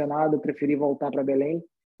 Então, lesionado, eu preferi voltar para Belém.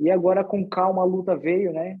 E agora, com calma, a luta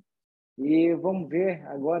veio, né? E vamos ver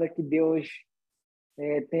agora que Deus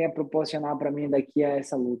tem a proporcionar para mim daqui a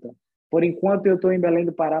essa luta. Por enquanto, eu estou em Belém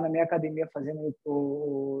do Pará, na minha academia, fazendo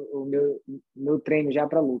o meu treino já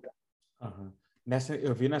para luta. Uhum.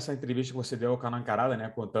 Eu vi nessa entrevista que você deu ao canal Encarada,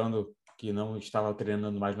 né, contando que não estava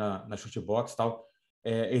treinando mais na shootbox e tal.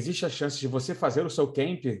 Existe a chance de você fazer o seu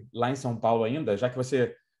camp lá em São Paulo ainda, já que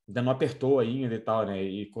você ainda não apertou ainda e tal, né?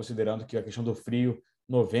 E considerando que a questão do frio,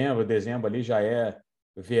 novembro, dezembro ali já é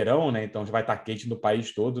verão, né? Então já vai estar quente no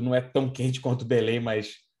país todo. Não é tão quente quanto Belém,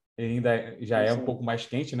 mas ainda já é um pouco mais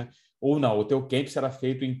quente, né? Ou não, o teu camp será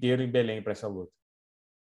feito inteiro em Belém para essa luta?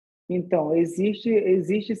 Então,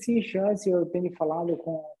 existe sim chance, eu tenho falado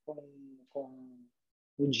com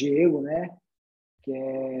o Diego, né?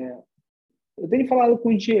 Eu tenho falado com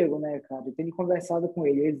o Diego, né, cara? Eu tenho conversado com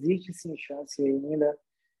ele. Existe sim chance ainda,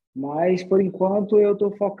 mas por enquanto eu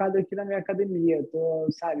estou focado aqui na minha academia.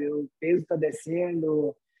 Sabe, o peso está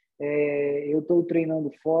descendo, eu estou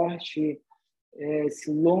treinando forte.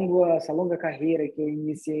 Essa longa carreira que eu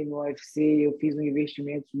iniciei no UFC, eu fiz um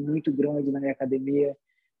investimento muito grande na minha academia.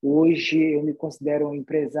 Hoje eu me considero um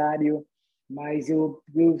empresário, mas eu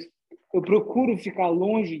procuro ficar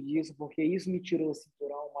longe disso, porque isso me tirou o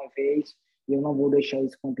cinturão uma vez e eu não vou deixar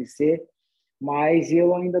isso acontecer. Mas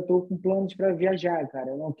eu ainda estou com planos para viajar,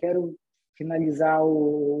 cara. Eu não quero finalizar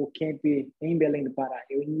o camp em Belém do Pará.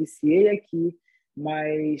 Eu iniciei aqui,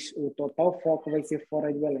 mas o total foco vai ser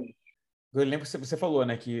fora de Belém. Eu lembro que você falou,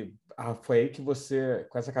 né, que foi aí que você,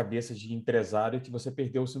 com essa cabeça de empresário, que você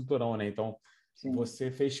perdeu o cinturão, né? Então, Sim. você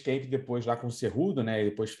fez camp depois lá com o Cerrudo, né? E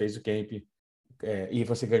depois fez o camp e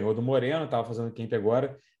você ganhou do Moreno, estava fazendo camp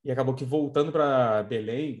agora, e acabou que voltando para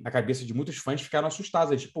Belém, na cabeça de muitos fãs ficaram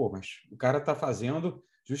assustados. Aí, tipo, pô, mas o cara está fazendo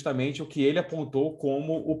justamente o que ele apontou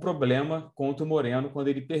como o problema contra o Moreno quando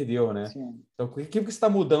ele perdeu, né? Sim. Então, o que você está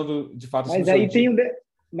mudando de fato assim, no Mas seu aí dia?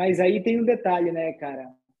 mas aí tem um detalhe, né, cara?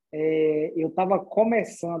 Eu estava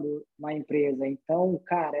começando na empresa, então,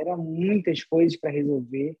 cara, eram muitas coisas para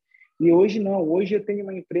resolver. E hoje não, hoje eu tenho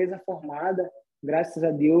uma empresa formada, graças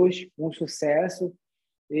a Deus, um sucesso.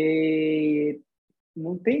 E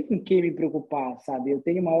não tem com quem me preocupar, sabe? Eu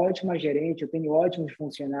tenho uma ótima gerente, eu tenho ótimos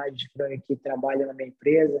funcionários que trabalham na minha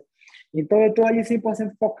empresa. Então, eu estou ali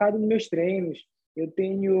 100% focado nos meus treinos. Eu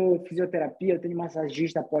tenho fisioterapia, eu tenho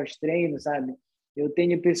massagista pós-treino, sabe? Eu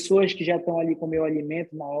tenho pessoas que já estão ali com o meu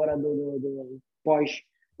alimento na hora do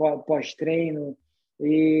pós-treino.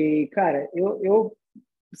 E, cara,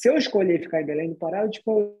 se eu escolher ficar em Belém do Pará, eu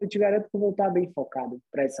te garanto que eu vou estar bem focado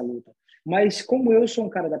para essa luta. Mas como eu sou um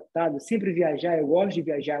cara adaptado, sempre viajar, eu gosto de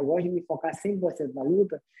viajar, eu gosto de me focar 100% na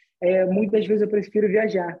luta, muitas vezes eu prefiro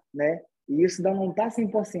viajar, né? E isso não está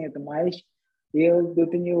 100%, mas eu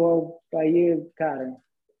tenho aí, cara,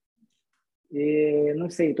 não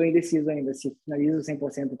sei, estou indeciso ainda se finalizo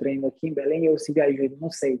 100% o treino aqui em Belém ou se viajo,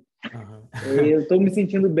 não sei. Uhum. Eu estou me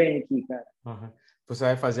sentindo bem aqui, cara. Uhum. Você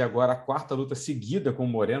vai fazer agora a quarta luta seguida com o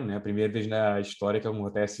Moreno, né? A primeira vez na história que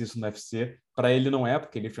acontece isso no UFC. Para ele não é,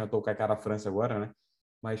 porque ele enfrentou o Kaká na França agora, né?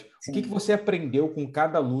 Mas o que Sim. você aprendeu com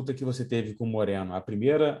cada luta que você teve com o Moreno? A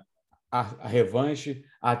primeira, a revanche,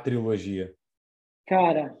 a trilogia?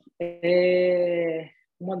 Cara,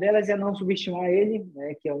 uma delas é não subestimar ele,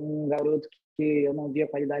 né? Que é um garoto que eu não via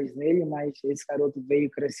qualidades nele, mas esse garoto veio e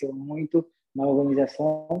cresceu muito na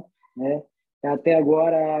organização, né? Até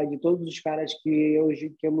agora, de todos os caras que eu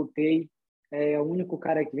lutei, é o único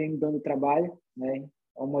cara que vem me dando trabalho, né?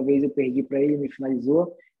 Uma vez eu perdi para ele, me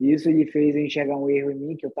finalizou, e isso ele fez eu enxergar um erro em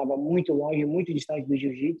mim, que eu estava muito longe, muito distante do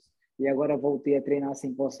jiu-jitsu, e agora voltei a treinar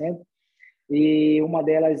 100%. E uma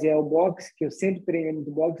delas é o boxe, que eu sempre treinei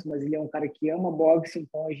muito boxe, mas ele é um cara que ama boxe,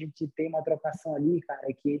 então a gente tem uma trocação ali, cara,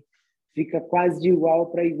 que fica quase de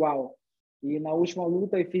igual para igual. E na última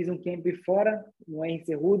luta eu fiz um camp fora, no R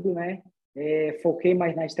Cerrudo, né? Foquei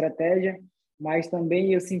mais na estratégia, mas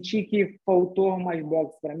também eu senti que faltou mais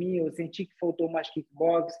boxe para mim, eu senti que faltou mais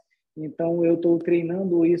kickbox, então eu estou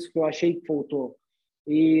treinando isso que eu achei que faltou.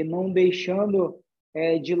 E não deixando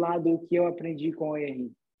de lado o que eu aprendi com o R.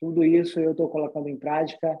 Tudo isso eu estou colocando em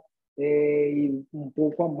prática e um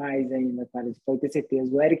pouco a mais ainda, cara. Você pode ter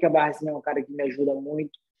certeza. O Eric Barracinho é um cara que me ajuda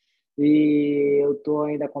muito e eu estou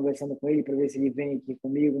ainda conversando com ele para ver se ele vem aqui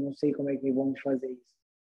comigo. Não sei como é que vamos fazer isso.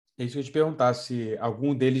 É isso que eu ia te perguntar, se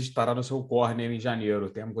algum deles estará no seu corner em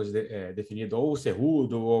janeiro. Tem uma coisa definida, ou o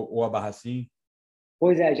Cerrudo ou a Barracin?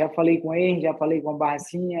 Pois é, já falei com ele, já falei com a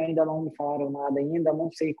Barracinha, ainda não me falaram nada ainda.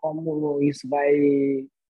 Não sei como isso vai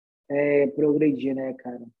progredir, né,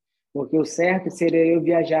 cara? Porque o certo seria eu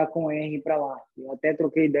viajar com o Henry para lá. Eu até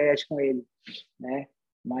troquei ideias com ele, né?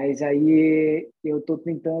 Mas aí eu estou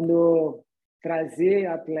tentando trazer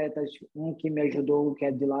atletas, um que me ajudou, que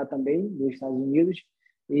é de lá também, dos Estados Unidos,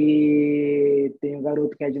 e tem um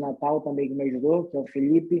garoto que é de Natal também que me ajudou, que é o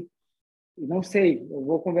Felipe, não sei, eu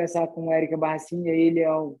vou conversar com o Érica Barcinha, ele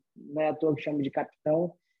não é à toa que chamo de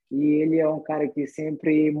capitão, e ele é um cara que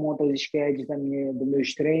sempre monta os sketches dos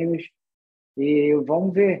meus treinos, e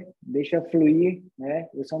vamos ver, deixa fluir, né?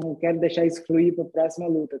 Eu só não quero deixar isso fluir para a próxima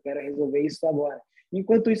luta, eu quero resolver isso agora.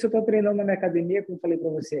 Enquanto isso, eu estou treinando na minha academia, como falei para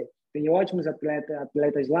você, tem ótimos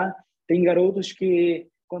atletas lá, tem garotos que,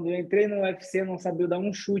 quando eu entrei no UFC, não sabia dar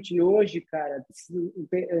um chute, e hoje, cara,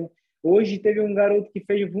 hoje teve um garoto que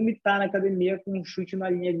fez vomitar na academia com um chute na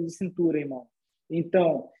linha de cintura, irmão.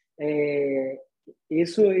 Então,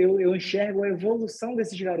 isso eu enxergo a evolução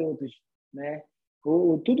desses garotos, né?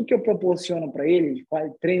 Tudo que eu proporciono para eles,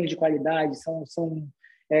 treinos de qualidade, são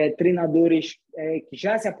treinadores que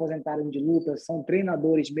já se aposentaram de luta, são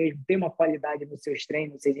treinadores mesmo, têm uma qualidade nos seus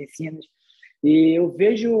treinos, nos seus ensinos. E eu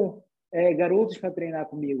vejo garotos para treinar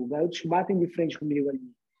comigo, garotos que batem de frente comigo ali,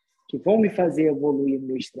 que vão me fazer evoluir nos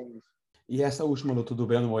meus treinos. E essa última luta do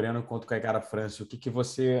Breno Moreno contra o Caicara França, o que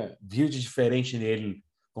você viu de diferente nele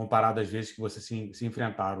comparado às vezes que vocês se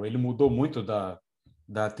enfrentaram? Ele mudou muito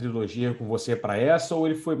da trilogia com você para essa, ou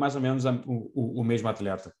ele foi mais ou menos o mesmo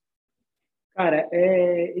atleta? Cara,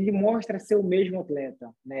 ele mostra ser o mesmo atleta,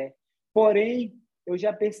 né? Porém, eu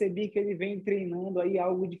já percebi que ele vem treinando aí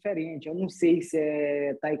algo diferente. Eu não sei se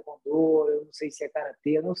é taekwondo, eu não sei se é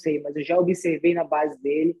karatê, eu não sei, mas eu já observei na base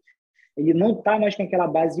dele. Ele não está mais com aquela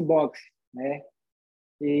base de boxe, né?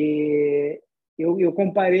 E eu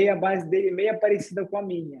comparei a base dele meio parecida com a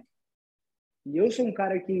minha. E eu sou um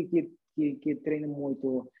cara que treina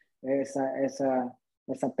muito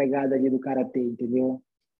essa pegada ali do karatê, entendeu?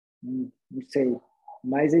 Não sei.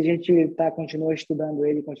 Mas a gente continua estudando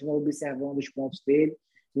ele, continua observando os pontos dele.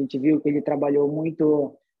 A gente viu que ele trabalhou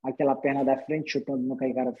muito aquela perna da frente, chutando no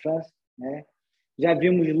Caicara França, né? Já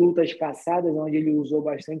vimos lutas passadas onde ele usou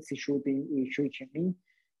bastante esse chute em mim.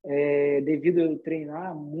 Devido a eu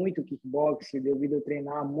treinar muito kickboxing, devido a eu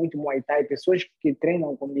treinar muito Muay Thai, pessoas que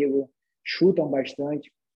treinam comigo chutam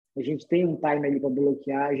bastante. A gente tem um time ali para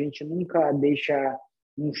bloquear, a gente nunca deixa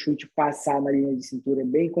um chute passar na linha de cintura, é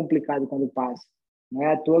bem complicado quando passa. Não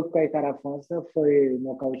é à toa que o Caicara França foi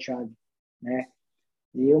nocauteado, né?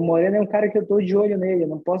 E o Moreno é um cara que eu estou de olho nele, eu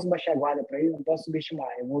não posso baixar a guarda para ele, não posso subestimar.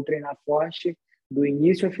 Eu vou treinar forte do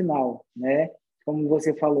início ao final, né? Como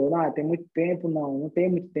você falou, tem muito tempo? Não tem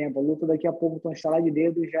muito tempo. A luta daqui a pouco, então, estalar de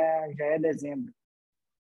dedo, já é dezembro.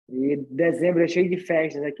 E dezembro é cheio de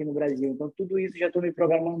festas aqui no Brasil. Então, tudo isso já estou me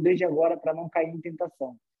programando desde agora para não cair em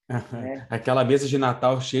tentação. Né? Aquela mesa de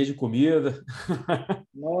Natal cheia de comida.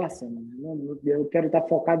 Nossa, eu quero estar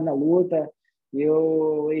focado na luta.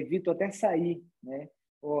 Eu evito até sair, né?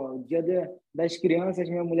 O dia das crianças,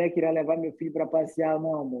 minha mulher queria levar meu filho para passear.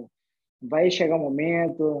 Não, amor. Vai chegar o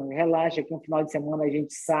momento, relaxa que no final de semana a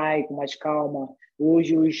gente sai com mais calma.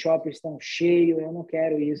 Hoje os shoppings estão cheios, eu não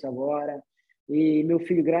quero isso agora. E meu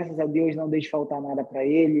filho, graças a Deus, não deixa faltar nada para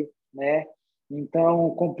ele, né?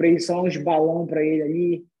 Então, comprei só uns balões para ele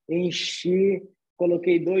ali, enchi,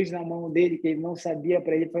 coloquei 2 na mão dele, que ele não sabia,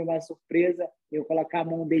 para ele foi uma surpresa. Eu coloquei a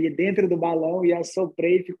mão dele dentro do balão e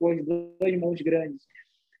assoprei, e ficou as 2 mãos grandes.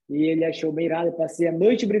 E ele achou bem irado, eu passei a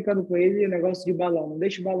noite brincando com ele, e o negócio de balão. Não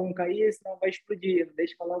deixa o balão cair, senão vai explodir. Não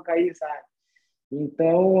deixa o balão cair, sabe?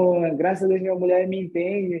 Então, graças a Deus, minha mulher me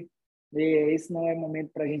entende. Esse não é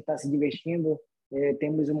momento para a gente estar se divertindo.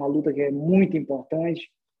 Temos uma luta que é muito importante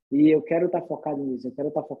e eu quero estar focado nisso. Eu quero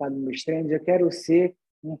estar focado nos meus treinos. Eu quero ser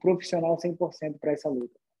um profissional 100% para essa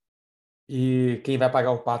luta. E quem vai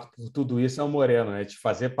pagar o pato por tudo isso é o Moreno, né? De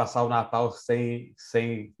fazer passar o Natal sem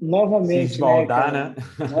novamente, se esbaldar, né?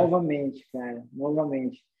 Novamente, cara.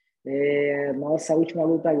 Novamente. Nossa última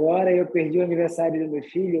luta agora, eu perdi o aniversário do meu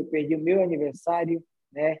filho, eu perdi o meu aniversário,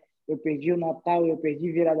 né? Eu perdi o Natal, eu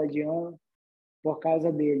perdi virada de ano por causa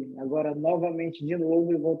dele. Agora, novamente, de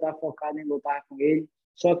novo, eu vou estar focado em lutar com ele.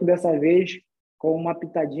 Só que dessa vez, com uma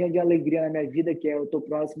pitadinha de alegria na minha vida, que eu estou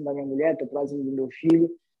próximo da minha mulher, estou próximo do meu filho,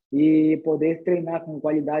 e poder treinar com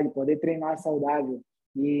qualidade, poder treinar saudável.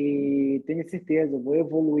 E tenho certeza, eu vou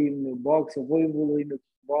evoluir no meu boxe, eu vou evoluir no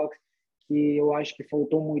kickbox, que eu acho que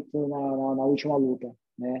faltou muito na última luta,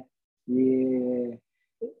 né? E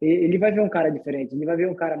ele vai ver um cara diferente, ele vai ver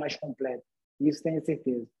um cara mais completo. Isso tenho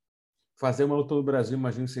certeza. Fazer uma luta no Brasil,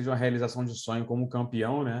 imagino que seja uma realização de sonho como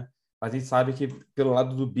campeão, né? Mas a gente sabe que, pelo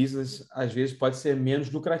lado do business, às vezes pode ser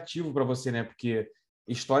menos lucrativo para você, né? Porque,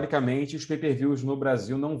 historicamente, os pay-per-views no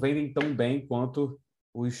Brasil não vendem tão bem quanto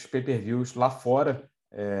os pay-per-views lá fora.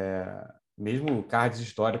 Mesmo cards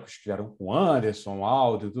históricos que eram com Anderson,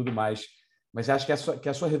 Aldo e tudo mais. Mas você acha que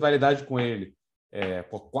a sua rivalidade com ele,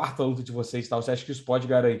 por quarta luta de vocês e tal, você acha que isso pode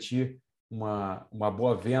garantir uma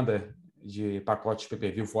boa venda de pacotes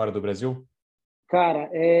pay-per-view fora do Brasil? Cara,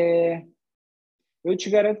 Eu te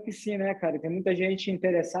garanto que sim, né, cara? Tem muita gente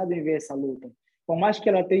interessada em ver essa luta. Por mais que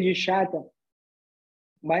ela esteja chata,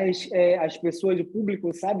 mas as pessoas, o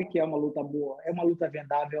público sabe que é uma luta boa, é uma luta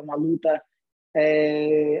vendável, é uma luta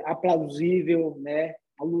aplausível, né?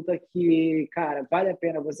 Uma luta que, cara, vale a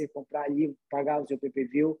pena você comprar ali, pagar o seu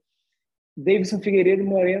pay-per-view. Deiveson Figueiredo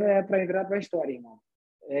Moreno é para entrar para a história, irmão.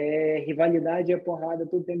 Rivalidade é porrada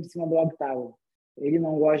todo tempo em cima do octavo. Ele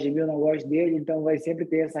não gosta de mim, eu não gosto dele, então vai sempre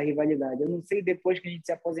ter essa rivalidade. Eu não sei depois que a gente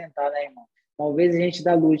se aposentar, né, irmão? Talvez a gente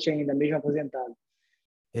dá lute ainda, mesmo aposentado.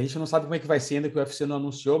 A gente não sabe como é que vai ser ainda, que o UFC não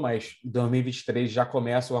anunciou, mas em 2023 já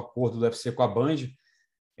começa o acordo do UFC com a Band.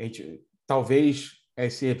 Talvez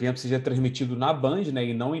esse evento seja transmitido na Band, né,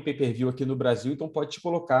 e não em pay-per-view aqui no Brasil, então pode te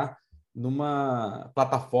colocar numa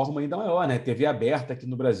plataforma ainda maior, né? TV aberta aqui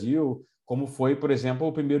no Brasil, como foi, por exemplo,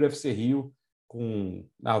 o primeiro UFC Rio,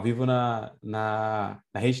 ao vivo na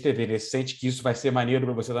Rede TV. Né? Você sente que isso vai ser maneiro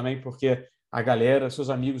para você também, porque a galera, seus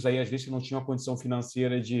amigos aí, às vezes não tinham a condição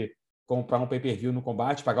financeira de comprar um pay-per-view no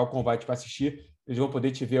combate, pagar o combate para assistir, eles vão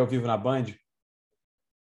poder te ver ao vivo na Band?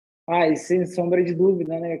 E sem sombra de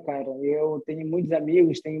dúvida, né, cara? Eu tenho muitos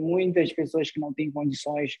amigos, tenho muitas pessoas que não têm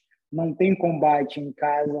condições, não têm combate em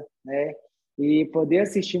casa, né? E poder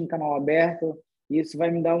assistir no canal aberto, isso vai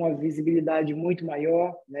me dar uma visibilidade muito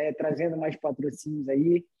maior, né? Trazendo mais patrocínios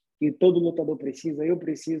aí, que todo lutador precisa, eu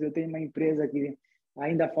preciso. Eu tenho uma empresa que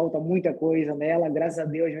ainda falta muita coisa nela, graças a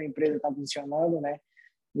Deus minha empresa está funcionando, né?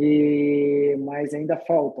 Mas ainda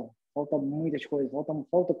falta muitas coisas,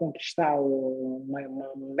 falta conquistar uma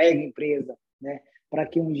mega empresa, né? Para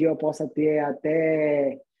que um dia eu possa ter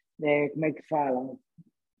até, como é que fala?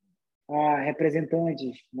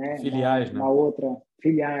 Representantes, né? Filiais, Na né? outra,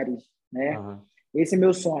 filiares, né? Uhum. Esse é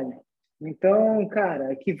meu sonho. Então,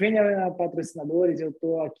 cara, que venha patrocinadores, eu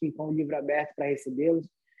estou aqui com o livro aberto para recebê-los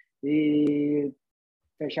e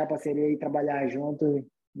fechar parceria e trabalhar junto, em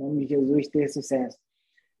nome de Jesus, ter sucesso.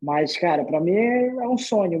 Mas, cara, para mim é um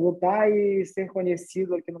sonho lutar e ser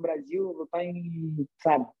conhecido aqui no Brasil, lutar em,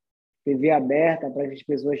 sabe, TV aberta para que as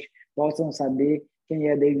pessoas possam saber quem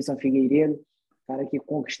é Deiveson Figueiredo, cara que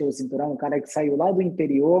conquistou o cinturão, um cara que saiu lá do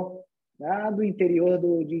interior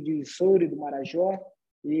de Souro e do Marajó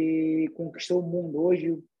e conquistou o mundo.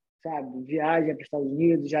 Hoje, sabe, viaja para os Estados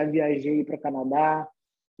Unidos, já viajei para o Canadá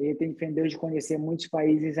e tenho fé em Deus de conhecer muitos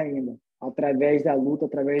países ainda, através da luta,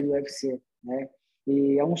 através do UFC, né?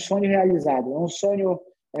 E é um sonho realizado, é um sonho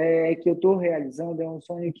que eu estou realizando, é um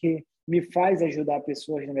sonho que me faz ajudar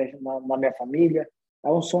pessoas na minha família, é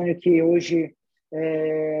um sonho que hoje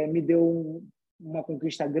me deu uma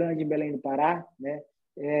conquista grande em Belém do Pará, né?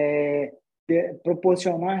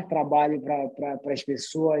 Proporcionar trabalho para as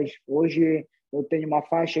pessoas. Hoje eu tenho uma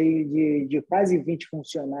faixa aí de quase 20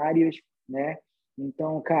 funcionários, né?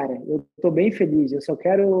 Então, cara, eu estou bem feliz, eu só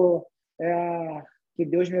quero que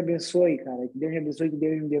Deus me abençoe, cara. Que Deus me abençoe, que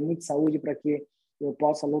Deus me dê muita saúde para que eu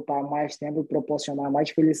possa lutar mais tempo e proporcionar mais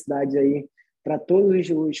felicidade aí para todos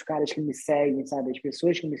os caras que me seguem, sabe? As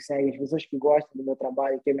pessoas que me seguem, as pessoas que gostam do meu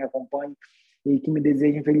trabalho, que me acompanham e que me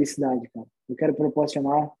desejam felicidade, cara. Eu quero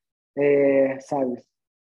proporcionar, sabe?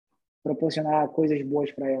 Proporcionar coisas boas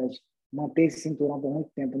para elas. Manter esse cinturão por muito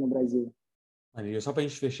tempo no Brasil. Só para a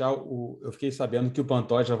gente fechar, eu fiquei sabendo que o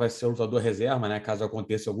Pantoja vai ser o lutador reserva, né? Caso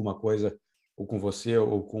aconteça alguma coisa ou com você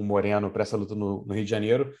ou com o Moreno para essa luta no Rio de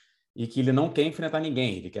Janeiro, e que ele não quer enfrentar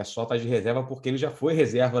ninguém, ele quer só estar de reserva porque ele já foi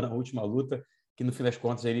reserva na última luta, que no fim das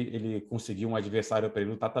contas ele conseguiu um adversário para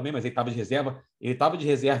ele lutar também, mas ele estava de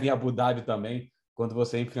reserva em Abu Dhabi também, quando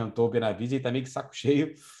você enfrentou o Benavidez, ele está meio que saco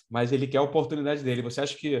cheio, mas ele quer a oportunidade dele. Você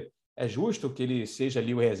acha que é justo que ele seja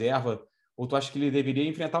ali o reserva, ou tu acha que ele deveria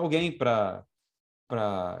enfrentar alguém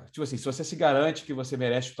tipo assim, se você se garante que você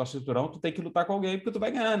merece o cinturão, tu tem que lutar com alguém porque tu vai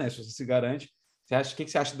ganhar, né? Se você se garante, o que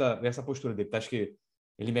você acha dessa postura dele? Tu acha que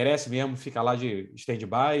ele merece mesmo ficar lá de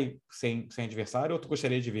stand-by, sem adversário, ou tu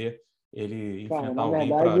gostaria de ver ele Cara, enfrentar alguém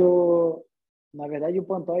para... na verdade, o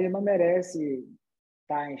Pantoja não merece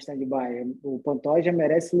estar em stand-by. O Pantoja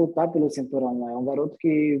merece lutar pelo cinturão, né? É um garoto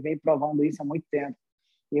que vem provando isso há muito tempo.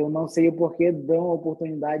 Eu não sei o porquê dão a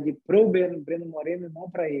oportunidade para o Breno Moreno e não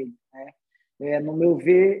para ele, né? No meu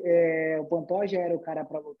ver, o Pantoja era o cara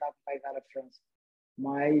para lutar com o Taiguara França,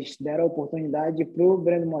 mas deram a oportunidade para o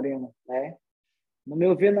Breno Moreno, né? No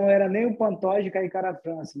meu ver, não era nem o Pantoja e Caicara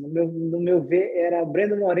França. No meu ver, era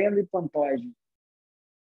Breno Moreno e Pantoja.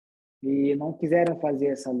 E não quiseram fazer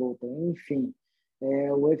essa luta. Enfim,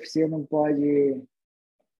 o UFC não pode...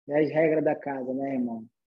 É as regras da casa, né, irmão?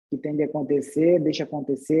 O que tem de acontecer, deixa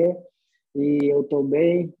acontecer. E eu estou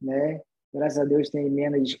bem, né? Graças a Deus tem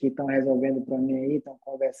managers que estão resolvendo para mim aí, estão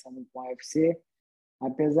conversando com a UFC.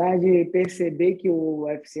 Apesar de perceber que o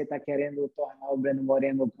UFC está querendo tornar o Breno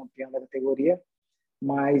Moreno campeão da categoria,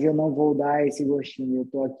 mas eu não vou dar esse gostinho. Eu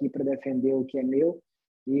estou aqui para defender o que é meu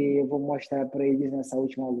e eu vou mostrar para eles nessa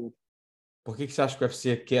última luta. Por que você acha que o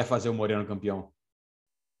UFC quer fazer o Moreno campeão?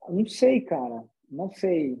 Não sei, cara. Não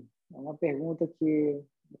sei. É uma pergunta que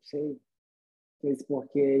não sei. Talvez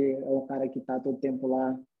porque é o cara que está todo tempo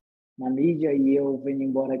lá na mídia e eu venho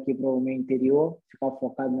embora aqui para o meu interior, ficar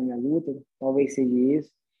focado na minha luta. Talvez seja isso.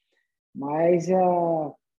 Mas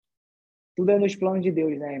tudo é nos planos de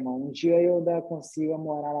Deus, né, irmão? Um dia eu ainda consigo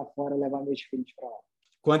morar lá fora, levar meus filhos para lá.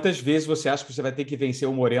 Quantas vezes você acha que você vai ter que vencer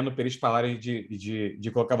o Moreno para eles falarem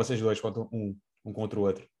de colocar vocês dois contra um contra o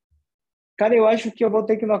outro? Cara, eu acho que eu vou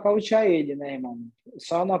ter que nocautear ele, né, irmão?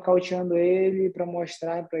 Só nocauteando ele para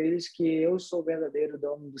mostrar para eles que eu sou o verdadeiro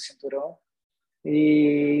dono do cinturão.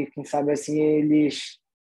 E, quem sabe assim, eles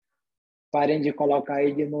parem de colocar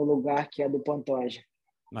ele no lugar que é do Pantoja.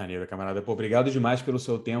 Maneiro, camarada. Pô, obrigado demais pelo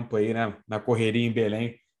seu tempo aí, né? Na correria em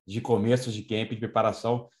Belém, de começo de camp, de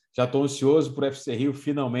preparação. Já estou ansioso para o UFC Rio.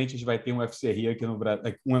 Finalmente a gente vai ter um UFC Rio aqui no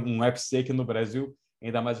Brasil, um UFC aqui no Brasil,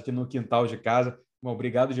 ainda mais aqui no quintal de casa. Bom,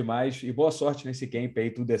 obrigado demais e boa sorte nesse camp aí,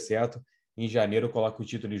 tudo dê certo. Em janeiro eu coloco o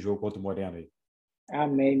título de jogo contra o Moreno aí.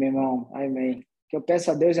 Amém, meu irmão. Amém. O que eu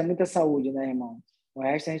peço a Deus é muita saúde, né, irmão? O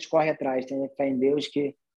resto a gente corre atrás. Tem fé em Deus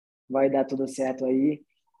que vai dar tudo certo aí.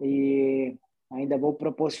 E ainda vou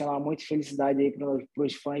proporcionar muita felicidade aí para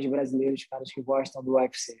os fãs brasileiros, caras que gostam do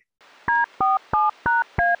UFC.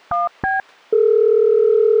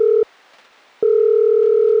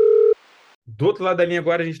 Do outro lado da linha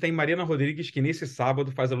agora a gente tem Marina Rodrigues, que nesse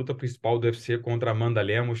sábado faz a luta principal do UFC contra Amanda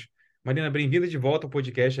Lemos. Marina, bem-vinda de volta ao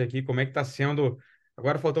podcast aqui. Como é que está sendo?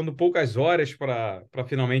 Agora faltando poucas horas para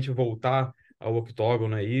finalmente voltar ao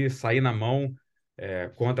octógono aí, sair na mão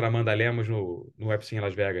contra Amanda Lemos no UFC em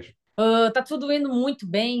Las Vegas. Tá tudo indo muito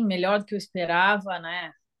bem, melhor do que eu esperava,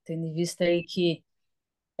 né? Tendo em vista aí que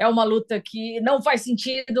é uma luta que não faz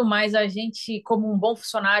sentido, mas a gente, como um bom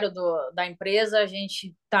funcionário da empresa, a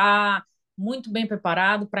gente está muito bem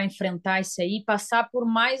preparado para enfrentar isso aí, passar por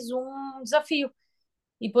mais um desafio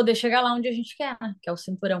e poder chegar lá onde a gente quer, né? Que é o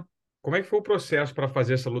cinturão. Como é que foi o processo para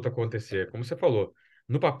fazer essa luta acontecer? Como você falou,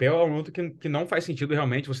 no papel é uma luta que não faz sentido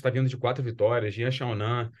realmente. Você está vindo de 4 vitórias, Jean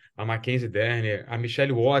Xiaonan, a Mackenzie Dern, a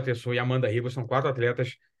Michelle Waterson e a Amanda Ribas são 4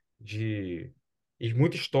 atletas e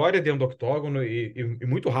muita história dentro do octógono e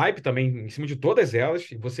muito hype também em cima de todas elas.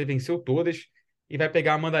 E você venceu todas e vai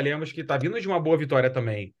pegar a Amanda Lemos, que está vindo de uma boa vitória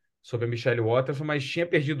também sobre a Michelle Waterson, mas tinha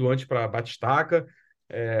perdido antes para a Batistaca.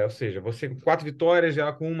 Ou seja, você com 4 vitórias,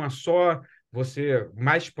 ela com uma só, você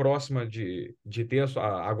mais próxima de ter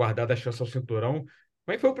a guardada chance ao cinturão.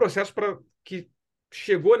 Como é que foi o processo para que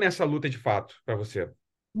chegou nessa luta de fato para você?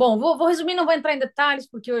 Bom, vou resumir, não vou entrar em detalhes,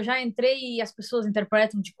 porque eu já entrei e as pessoas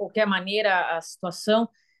interpretam de qualquer maneira a situação.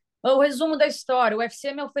 O resumo da história: o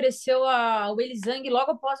UFC me ofereceu o Weili Zhang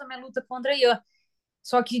logo após a minha luta contra a Ian.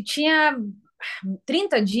 Só que tinha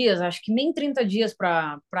 30 dias, acho que nem 30 dias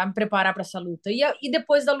para me preparar para essa luta. E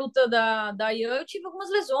depois da luta da Ian, eu tive algumas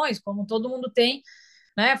lesões, como todo mundo tem,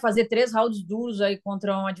 né? Fazer 3 rounds duros aí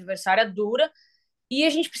contra uma adversária dura. E a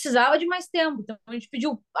gente precisava de mais tempo. Então a gente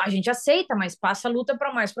pediu, a gente aceita, mas passa a luta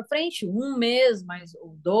para mais para frente, 1 mês, mais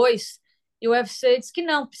ou 2. E o UFC disse que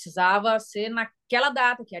não, precisava ser naquela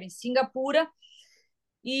data, que era em Singapura.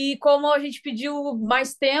 E como a gente pediu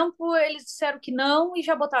mais tempo, eles disseram que não e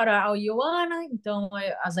já botaram a Ioana, então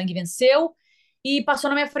a Zhang venceu e passou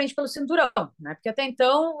na minha frente pelo cinturão, né? Porque até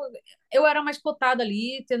então eu era mais cotada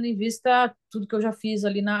ali, tendo em vista tudo que eu já fiz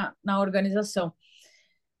ali na organização.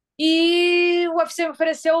 E o UFC me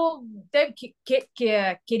ofereceu, teve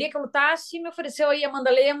queria que eu lutasse, me ofereceu aí a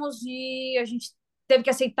Amanda Lemos e a gente teve que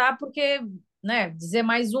aceitar porque, né, dizer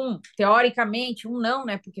mais um, teoricamente, um não,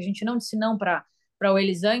 né, porque a gente não disse não para o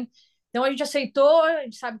Elizang. Então a gente aceitou, a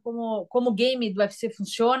gente sabe como o game do UFC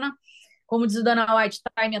funciona, como diz o Dana White,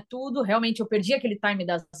 time é tudo, realmente eu perdi aquele time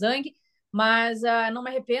da Zhang, mas não me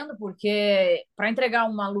arrependo, porque para entregar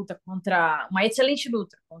uma luta contra uma excelente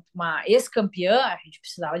luta, contra uma ex-campeã, a gente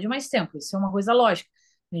precisava de mais tempo. Isso é uma coisa lógica.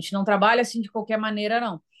 A gente não trabalha assim de qualquer maneira,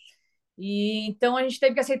 não. E então a gente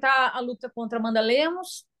teve que aceitar a luta contra Amanda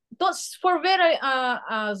Lemos. Então, se for ver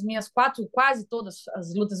as minhas 4, quase todas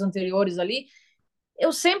as lutas anteriores ali,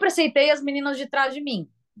 eu sempre aceitei as meninas de trás de mim.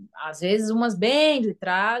 Às vezes umas bem de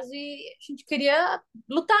trás, e a gente queria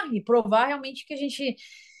lutar e provar realmente que a gente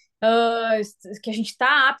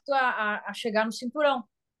está apto a chegar no cinturão.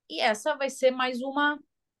 E essa vai ser mais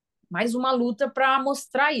uma luta para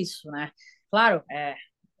mostrar isso, né? Claro,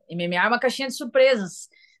 MMA é uma caixinha de surpresas.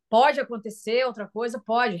 Pode acontecer outra coisa?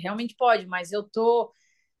 Pode, realmente pode, mas eu tô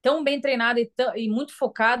tão bem treinada e muito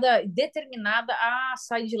focada e determinada a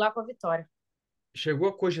sair de lá com a vitória. Chegou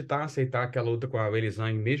a cogitar aceitar aquela luta com a Weili,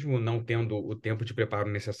 mesmo não tendo o tempo de preparo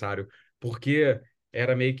necessário, porque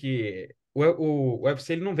era meio que o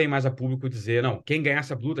UFC ele não vem mais a público dizer, não, quem ganhar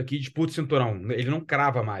essa luta aqui disputa o cinturão. Ele não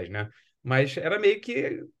crava mais, né? Mas era meio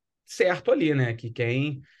que certo ali, né? Que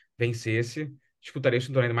quem vencesse disputaria o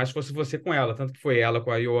cinturão, ainda mais se fosse você com ela. Tanto que foi ela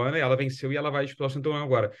com a Ioana, ela venceu e ela vai disputar o cinturão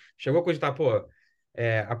agora. Chegou a cogitar, pô,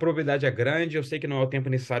 a probabilidade é grande, eu sei que não é o tempo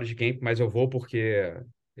necessário de camp, mas eu vou porque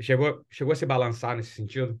chegou a se balançar nesse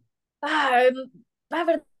sentido? Ah, na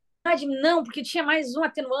verdade, não, porque tinha mais um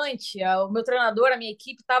atenuante. O meu treinador, a minha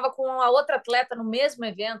equipe, estava com a outra atleta no mesmo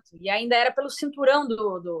evento, e ainda era pelo cinturão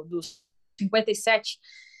dos 57.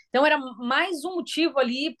 Então, era mais um motivo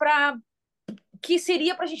ali para que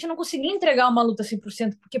seria para a gente não conseguir entregar uma luta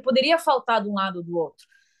 100%, porque poderia faltar de um lado ou do outro.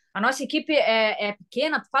 A nossa equipe é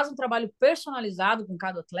pequena, faz um trabalho personalizado com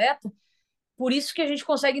cada atleta, por isso que a gente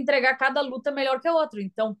consegue entregar cada luta melhor que a outra.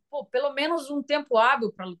 Então, pô, pelo menos um tempo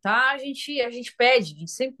hábil para lutar, a gente pede, a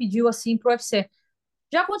gente sempre pediu assim para o UFC.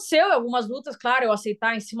 Já aconteceu em algumas lutas, claro, eu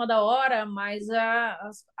aceitar em cima da hora, mas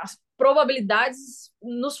as probabilidades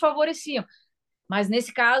nos favoreciam. Mas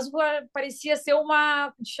nesse caso, parecia ser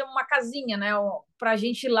chama uma casinha, né? Para a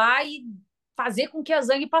gente ir lá e fazer com que a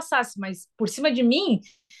Zhang passasse. Mas por cima de mim,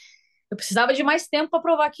 eu precisava de mais tempo para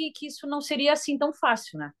provar que isso não seria assim tão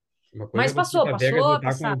fácil, né? Uma coisa é Mas você ir passou, para Vegas passou, lutar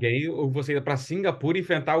com passar. alguém, ou você ir para Singapura e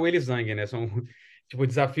enfrentar o Weili, né? São, tipo,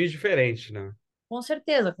 desafios diferentes, né? Com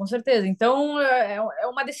certeza, com certeza. Então, é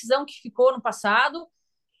uma decisão que ficou no passado.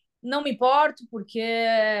 Não me importo, porque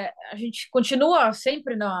a gente continua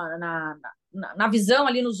sempre na visão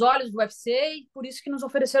ali nos olhos do UFC, e por isso que nos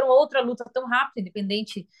ofereceram outra luta tão rápida,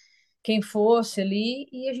 independente quem fosse ali,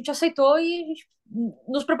 e a gente aceitou e a gente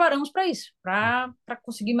nos preparamos para isso, para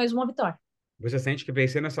conseguir mais uma vitória. Você sente que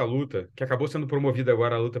vencer nessa luta, que acabou sendo promovida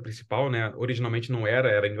agora a luta principal, né? Originalmente não era,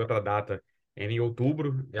 era em outra data, era em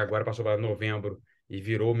outubro, e agora passou para novembro e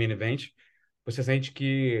virou o main event. Você sente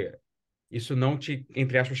que isso não te,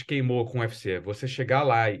 entre aspas, queimou com o UFC? Você chegar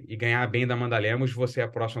lá e ganhar bem da Amanda Lemos, você é a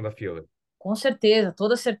próxima da fila. Com certeza,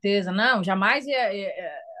 toda certeza. Não, jamais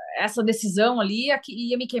essa decisão ali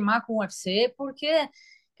ia me queimar com o UFC, porque,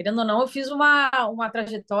 querendo ou não, eu fiz uma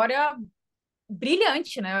trajetória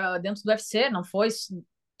brilhante, né, dentro do UFC. Não foi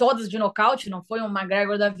todas de nocaute, não foi um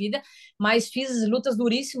McGregor da vida, mas fiz lutas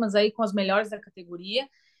duríssimas aí com as melhores da categoria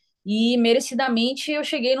e merecidamente eu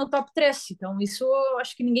cheguei no top 3. Então, isso eu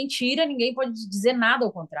acho que ninguém tira, ninguém pode dizer nada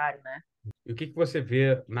ao contrário, né? E o que que você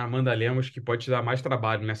vê na Amanda Lemos que pode te dar mais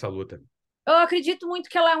trabalho nessa luta? Eu acredito muito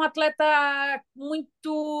que ela é uma atleta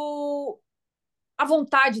muito à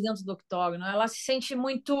vontade dentro do octógono. Ela se sente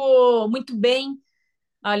muito bem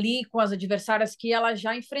ali com as adversárias que ela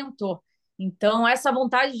já enfrentou. Então, essa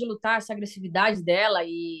vontade de lutar, essa agressividade dela,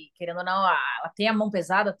 e querendo ou não, ela tem a mão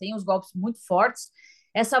pesada, tem os golpes muito fortes,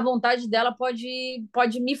 essa vontade dela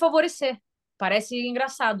pode me favorecer. Parece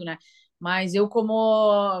engraçado, né? Mas eu,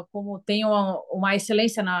 como tenho uma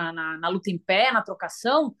excelência na luta em pé, na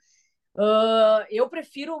trocação, eu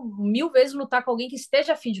prefiro mil vezes lutar com alguém que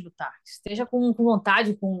esteja afim de lutar, que esteja com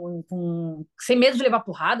vontade, sem medo de levar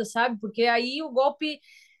porrada, sabe? Porque aí o golpe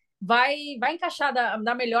vai encaixar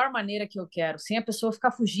da melhor maneira que eu quero, sem a pessoa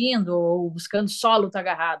ficar fugindo ou buscando só a luta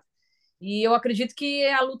agarrada. E eu acredito que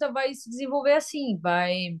a luta vai se desenvolver assim,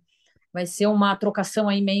 vai ser uma trocação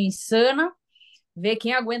aí meio insana, ver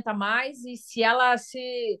quem aguenta mais e se ela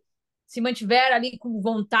se mantiver ali com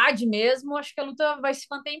vontade mesmo, acho que a luta vai se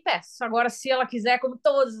manter em pé. Agora, se ela quiser, como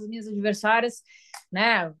todas as minhas adversárias,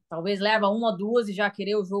 né, talvez leva uma ou duas e já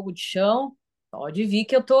querer o jogo de chão, pode vir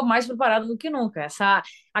que eu estou mais preparado do que nunca.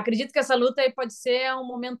 Acredito que essa luta aí pode ser um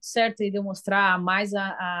momento certo de eu mostrar mais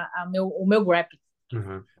o meu grappling.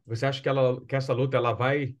 Uhum. Você acha que essa luta ela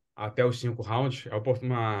vai até os 5 rounds? É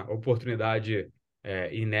uma oportunidade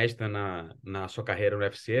inédita na sua carreira no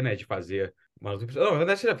UFC, né? De fazer uma luta. Não, na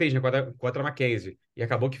verdade você já fez, né? Contra a Mackenzie. E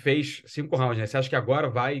acabou que fez 5 rounds, né? Você acha que agora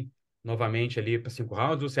vai novamente ali para 5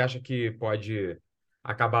 rounds ou você acha que pode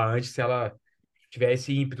acabar antes se ela tiver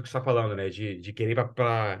esse ímpeto que você está falando, né? De querer ir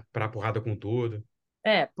para a porrada com tudo?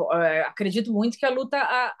 Acredito muito que a luta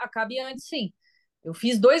acabe antes, sim. Eu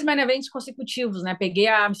fiz 2 main events consecutivos, né? Peguei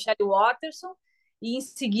a Michelle Waterson e em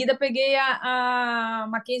seguida peguei a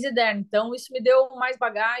Mackenzie Dern. Então, isso me deu mais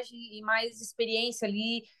bagagem e mais experiência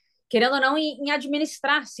ali, querendo ou não, em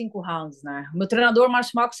administrar 5 rounds, né? O meu treinador,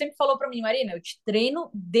 Márcio Malco, sempre falou para mim, Marina, eu te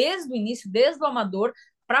treino desde o início, desde o amador,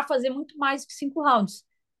 para fazer muito mais que 5 rounds.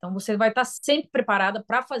 Então, você vai estar sempre preparada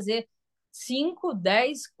para fazer 5,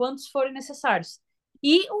 10, quantos forem necessários.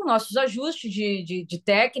 E os nossos ajustes de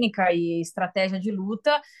técnica e estratégia de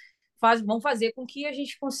luta vão fazer com que a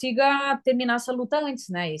gente consiga terminar essa luta antes,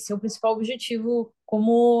 né? Esse é o principal objetivo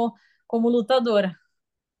como lutadora.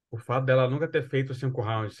 O fato dela nunca ter feito 5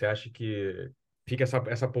 rounds, você acha que fica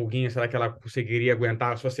essa pulguinha? Será que ela conseguiria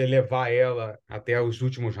aguentar se você levar ela até os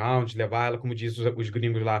últimos rounds, levar ela, como diz os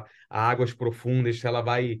gringos lá, a águas profundas, se ela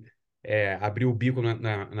vai abrir o bico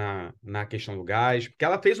na questão do gás? Porque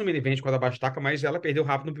ela fez um main event com a da Bastaca, mas ela perdeu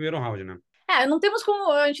rápido no primeiro round, né? Não temos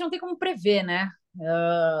como, a gente não tem como prever, né?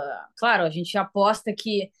 Claro, a gente aposta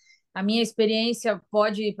que a minha experiência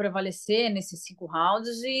pode prevalecer nesses 5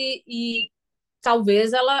 rounds e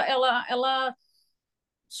talvez ela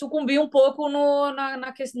sucumbir um pouco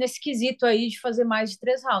nesse quesito aí de fazer mais de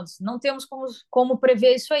 3 rounds. Não temos como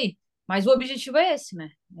prever isso aí, mas o objetivo é esse, né?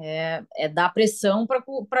 É dar pressão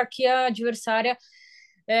para que a adversária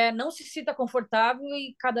não se sinta confortável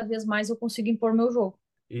e cada vez mais eu consiga impor meu jogo.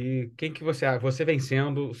 E quem que você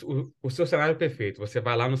vencendo, o seu cenário perfeito, você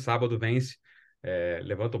vai lá no sábado, vence,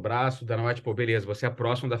 levanta o braço, Dana White, pô, beleza, você é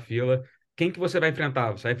próximo da fila. Quem que você vai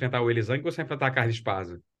enfrentar? Você vai enfrentar o Elisang ou você vai enfrentar a Carla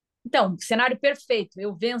Esparza? Então, cenário perfeito.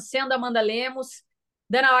 Eu vencendo a Amanda Lemos,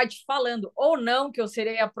 Dana White falando ou não que eu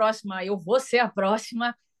serei a próxima, eu vou ser a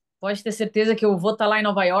próxima. Pode ter certeza que eu vou estar lá em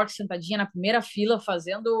Nova York, sentadinha na primeira fila,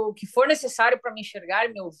 fazendo o que for necessário para me enxergar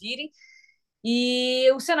e me ouvirem. E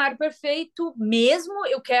o cenário perfeito mesmo,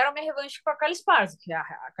 eu quero a minha revanche com a Carla Esparza, que a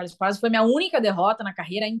Carla Esparza foi minha única derrota na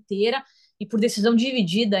carreira inteira e por decisão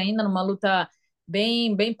dividida ainda, numa luta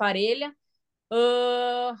bem parelha.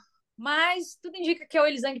 Uh, mas tudo indica que o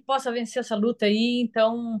Elisang possa vencer essa luta aí,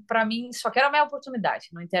 então, para mim, só quero a minha oportunidade.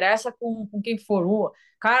 Não interessa com quem for, o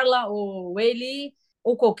Carla, o Eli,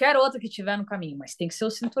 ou qualquer outro que tiver no caminho, mas tem que ser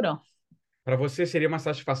o cinturão. Para você seria uma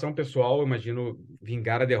satisfação pessoal, eu imagino,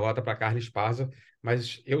 vingar a derrota para Carla Esparza,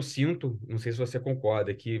 mas eu sinto, não sei se você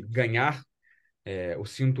concorda, que ganhar o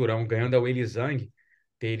cinturão, ganhando a Weili Zhang,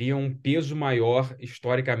 teria um peso maior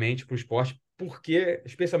historicamente para o esporte,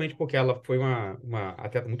 especialmente porque ela foi uma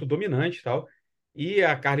atleta muito dominante e tal, e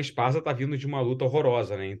a Carla Esparza está vindo de uma luta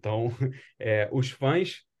horrorosa, né? Então, os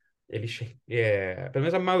fãs, eles, pelo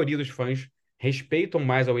menos a maioria dos fãs, respeitam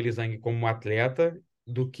mais a Weili Zhang como atleta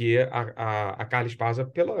do que a Carla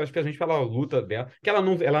Esparza, especialmente pela luta dela, que ela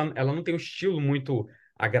não tem um estilo muito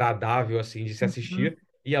agradável assim de se Uhum. assistir,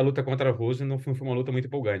 e a luta contra a Rose não foi uma luta muito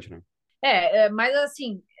empolgante, né? Mas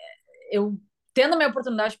assim, eu tendo a minha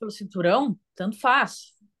oportunidade pelo cinturão, tanto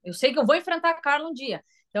faz. Eu sei que eu vou enfrentar a Carla um dia.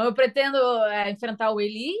 Então eu pretendo enfrentar o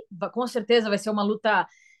Eli, com certeza vai ser uma luta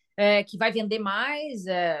que vai vender mais,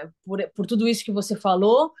 por tudo isso que você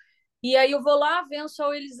falou. E aí eu vou lá, venço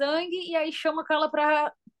a Elisang e aí chamo a Carla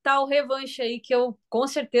para tal revanche aí que eu com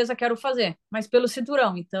certeza quero fazer, mas pelo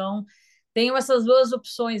cinturão. Então tenho essas duas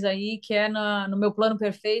opções aí, que no meu plano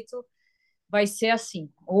perfeito vai ser assim,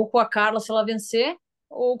 ou com a Carla se ela vencer,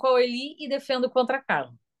 ou com a Eli e defendo contra a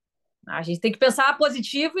Carla. A gente tem que pensar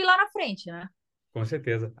positivo e ir lá na frente, né? Com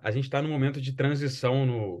certeza. A gente está num momento de transição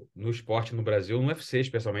no esporte no Brasil, no UFC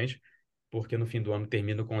especialmente, porque no fim do ano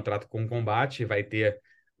termina o contrato com o Combate, vai ter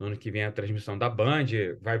no ano que vem a transmissão da Band,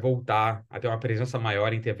 vai voltar a ter uma presença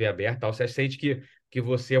maior em TV aberta. Tal. Você sente que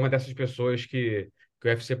você é uma dessas pessoas que o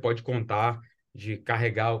UFC pode contar de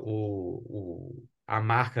carregar a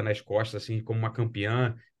marca nas costas, assim, como uma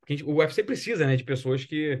campeã. Porque o UFC precisa, né, de pessoas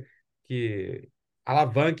que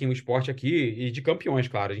alavanquem o esporte aqui e de campeões,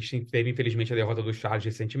 claro. A gente teve, infelizmente, a derrota do Charles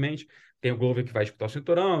recentemente. Tem o Glover que vai disputar o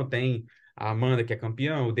cinturão, tem a Amanda, que é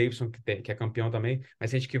campeã, o Deiveson, que é campeão também.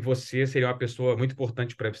 Mas sente que você seria uma pessoa muito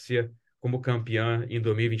importante para a UFC como campeã em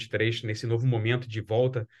 2023, nesse novo momento de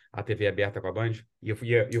volta à TV aberta com a Band e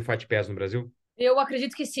o Fight Pass no Brasil? Eu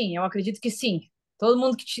acredito que sim, eu acredito que sim. Todo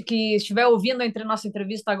mundo que estiver ouvindo entre nossa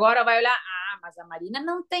entrevista agora vai olhar, mas a Marina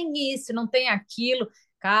não tem isso, não tem aquilo.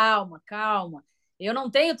 Calma, calma. Eu não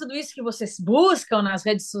tenho tudo isso que vocês buscam nas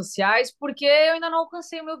redes sociais porque eu ainda não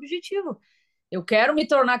alcancei o meu objetivo. Eu quero me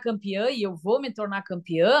tornar campeã e eu vou me tornar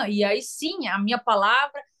campeã, e aí sim, a minha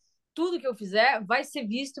palavra, tudo que eu fizer vai ser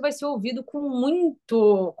visto, vai ser ouvido com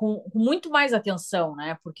muito mais atenção,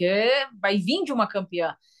 né? Porque vai vir de uma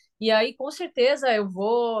campeã. E aí, com certeza, eu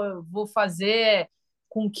vou fazer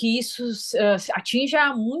com que isso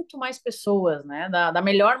atinja muito mais pessoas, né? Da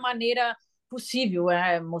melhor maneira possível,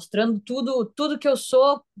 mostrando tudo que eu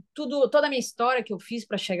sou, toda a minha história que eu fiz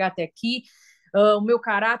para chegar até aqui, o meu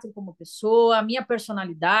caráter como pessoa, a minha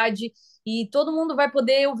personalidade, e todo mundo vai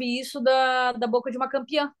poder ouvir isso da boca de uma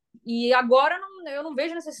campeã. E agora eu não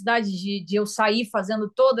vejo necessidade de eu sair fazendo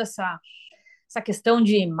toda essa questão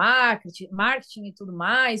de marketing e tudo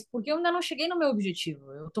mais, porque eu ainda não cheguei no meu objetivo.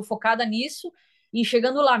 Eu estou focada nisso, E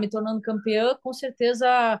chegando lá, me tornando campeã, com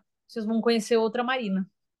certeza vocês vão conhecer outra Marina.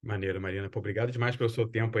 Maneiro, Marina. Pô, obrigado demais pelo seu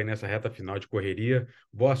tempo aí nessa reta final de correria.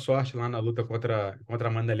 Boa sorte lá na luta contra a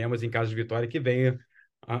Amanda Lemos em caso de vitória, que venha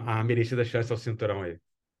a merecida chance ao cinturão aí.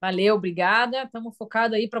 Valeu, obrigada. Estamos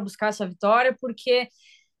focados aí para buscar essa vitória, porque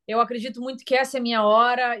eu acredito muito que essa é a minha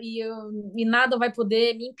hora e nada vai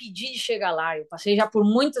poder me impedir de chegar lá. Eu passei já por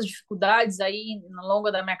muitas dificuldades aí ao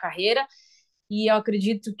longo da minha carreira e eu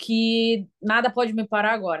acredito que nada pode me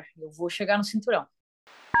parar agora. Eu vou chegar no cinturão.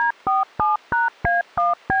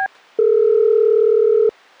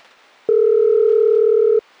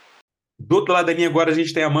 Do outro lado da linha agora a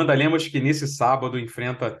gente tem a Amanda Lemos, que nesse sábado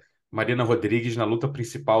enfrenta Marina Rodrigues na luta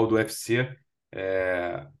principal do UFC.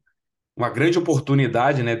 É uma grande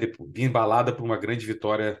oportunidade, né, de vir embalada por uma grande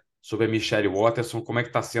vitória sobre a Michelle Waterson. Como é que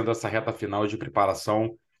está sendo essa reta final de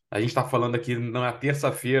preparação? A gente está falando aqui na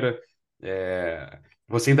terça-feira,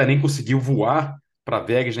 você ainda nem conseguiu voar para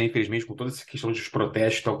Vegas, né, infelizmente, com toda essa questão dos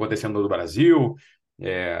protestos que estão acontecendo no Brasil,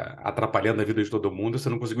 atrapalhando a vida de todo mundo. Você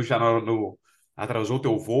não conseguiu já atrasou o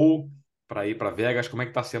teu voo para ir para Vegas. Como é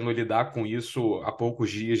que está sendo lidar com isso há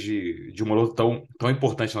poucos dias de uma luta tão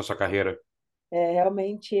importante na sua carreira?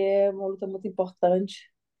 Realmente é uma luta muito importante,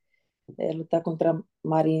 lutar contra a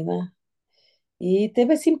Marina. E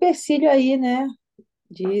teve esse empecilho aí, né,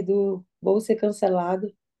 do voo ser cancelado.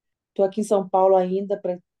 Estou aqui em São Paulo ainda,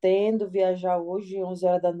 pretendo viajar hoje, 11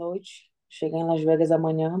 horas da noite, chegar em Las Vegas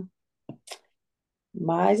amanhã.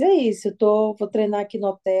 Mas é isso, vou treinar aqui no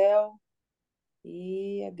hotel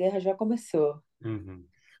e a guerra já começou. Uhum.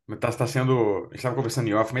 Mas tá sendo. A gente estava conversando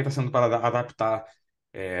em off, mas está sendo para adaptar.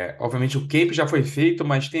 Obviamente o camp já foi feito,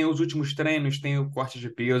 mas tem os últimos treinos, tem o corte de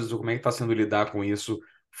peso, como é que está sendo lidar com isso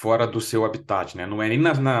fora do seu habitat, né? Não é nem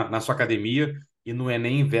na sua academia e não é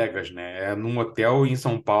nem em Vegas, né? É num hotel em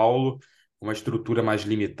São Paulo, com uma estrutura mais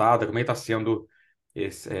limitada. Como é que está sendo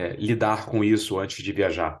lidar com isso antes de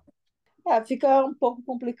viajar? Fica um pouco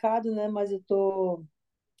complicado, né, mas eu tô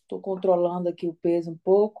controlando aqui o peso um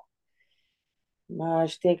pouco,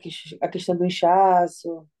 mas tem a questão do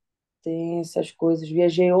inchaço, tem essas coisas.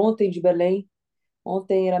 Viajei ontem de Belém,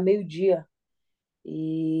 ontem era meio-dia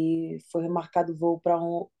e foi remarcado o voo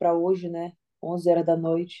para hoje, né? 11 horas da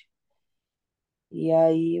noite. E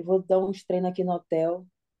aí eu vou dar uns treinos aqui no hotel,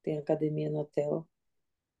 tem academia no hotel,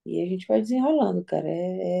 e a gente vai desenrolando, cara.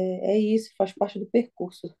 É isso, faz parte do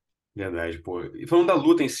percurso. Verdade, pô. E falando da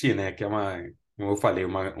luta em si, né? Que é como eu falei,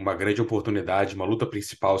 uma grande oportunidade, uma luta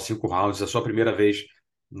principal, 5 rounds, a sua primeira vez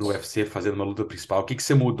no UFC fazendo uma luta principal. O que que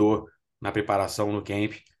você mudou na preparação no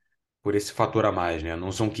camp por esse fator a mais, né?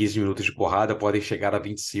 Não são 15 minutos de porrada, podem chegar a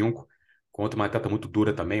 25, contra uma atleta muito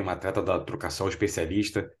dura também, uma atleta da trocação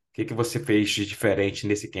especialista. O que que você fez de diferente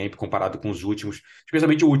nesse camp comparado com os últimos,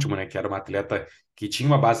 especialmente o último, né? Que era uma atleta que tinha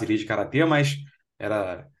uma base ali de karatê, mas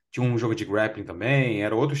tinha um jogo de grappling também,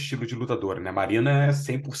 era outro estilo de lutadora, né? Marina é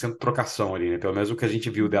 100% trocação ali, né? Pelo menos o que a gente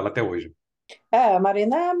viu dela até hoje. A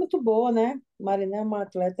Marina é muito boa, né? Marina é uma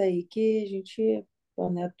atleta aí que a gente, pô,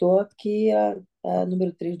 não é à toa que é a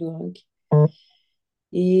número 3 do ranking.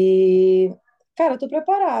 E, cara, eu tô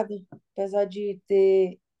preparada. Apesar de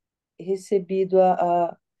ter recebido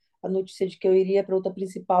a notícia de que eu iria para outra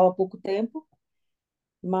principal há pouco tempo,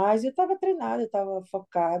 mas eu estava treinada, eu estava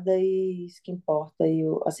focada e isso que importa, e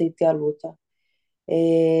eu aceitei a luta.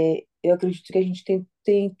 Eu acredito que a gente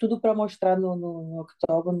tem tudo para mostrar no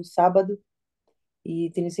octógono, no sábado,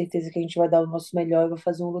 e tenho certeza que a gente vai dar o nosso melhor e vai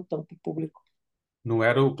fazer um lutão pro público. Não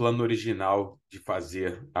era o plano original de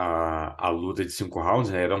fazer a luta de 5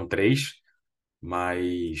 rounds, né? Eram três.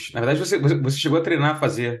 Mas, na verdade, você chegou a treinar,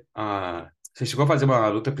 você chegou a fazer uma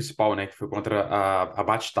luta principal, né? Que foi contra a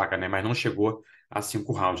Batistaca, né? Mas não chegou a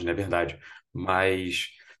 5 rounds, não é verdade? Mas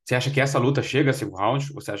você acha que essa luta chega a 5 rounds?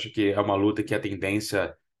 Ou você acha que é uma luta que a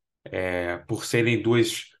tendência, por serem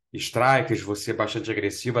duas strikers, você é bastante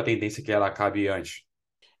agressiva, a tendência é que ela acabe antes?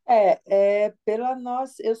 Pela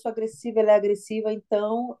nossa, eu sou agressiva, ela é agressiva,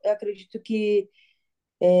 então eu acredito que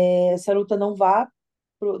essa luta não vá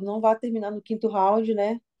terminar no quinto round,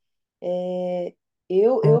 né? É,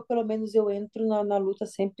 eu pelo menos, eu entro na luta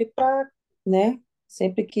sempre para, né?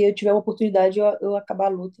 Sempre que eu tiver uma oportunidade, eu acabar a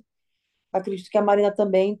luta. Acredito que a Marina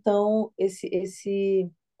também, então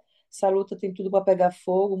essa luta tem tudo para pegar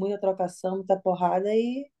fogo, muita trocação, muita porrada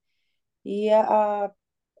e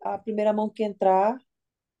a primeira mão que entrar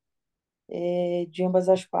de ambas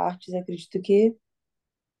as partes, acredito que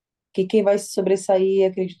quem vai se sobressair,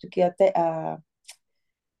 acredito que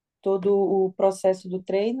todo o processo do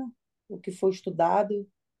treino, o que foi estudado,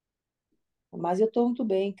 mas eu estou muito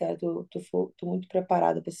bem, cara, tô muito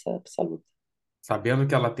preparada para essa luta. Sabendo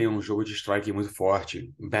que ela tem um jogo de strike muito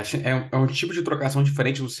forte, é um tipo de trocação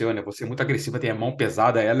diferente do seu, né? Você é muito agressiva, tem a mão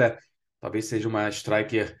pesada, talvez seja uma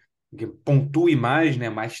striker que pontue mais, né?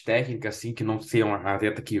 Mais técnica, assim, que não seja uma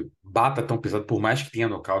atleta que bata tão pesado, por mais que tenha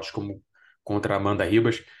nocautes como contra a Amanda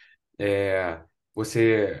Ribas. É,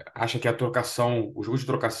 você acha que o jogo de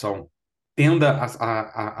trocação tenda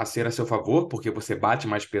a ser a seu favor, porque você bate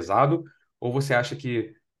mais pesado, ou você acha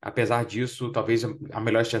que, apesar disso, talvez a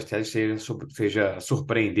melhor estratégia seja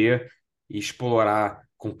surpreender e explorar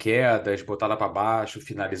com quedas, botar ela para baixo,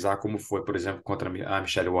 finalizar como foi, por exemplo, contra a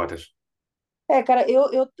Michelle Waters? Cara,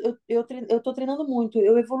 eu tô treinando muito,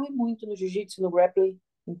 eu evolui muito no jiu-jitsu, no grappling,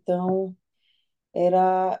 então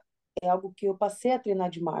era, é algo que eu passei a treinar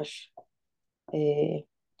demais.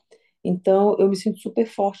 Então, eu me sinto super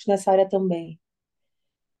forte nessa área também.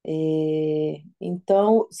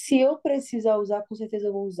 Então, se eu precisar usar, com certeza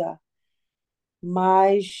eu vou usar.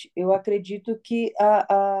 Mas eu acredito que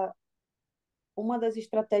uma das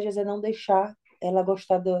estratégias é não deixar ela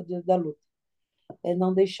gostar da luta. É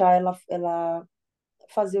não deixar ela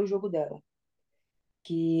fazer o jogo dela.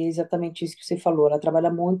 Que é exatamente isso que você falou. Ela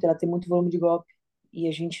trabalha muito, ela tem muito volume de golpe. E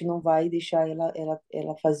a gente não vai deixar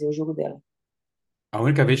ela fazer o jogo dela. A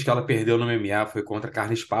única vez que ela perdeu no MMA foi contra a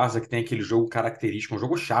Carla Esparza, que tem aquele jogo característico, um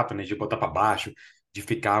jogo chato, né? De botar pra baixo, de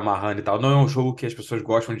ficar amarrando e tal. Não é um jogo que as pessoas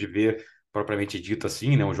gostam de ver, propriamente dito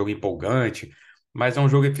assim, né? Um jogo empolgante, mas é um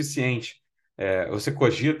jogo eficiente. Você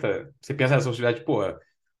pensa nessa possibilidade, pô,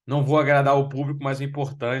 não vou agradar o público, mas o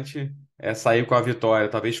importante é sair com a vitória.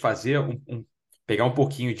 Talvez pegar um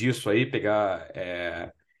pouquinho disso aí,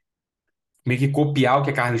 meio que copiar o que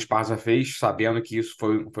a Carla Esparza fez, sabendo que isso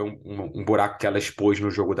foi um buraco que ela expôs no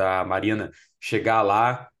jogo da Marina, chegar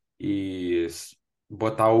lá e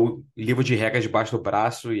botar o livro de regras debaixo do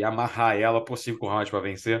braço e amarrar ela por 5 rounds para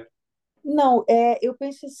vencer. Não, eu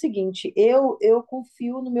penso o seguinte, eu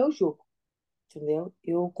confio no meu jogo, entendeu?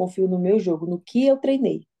 Eu confio no meu jogo, no que eu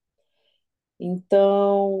treinei.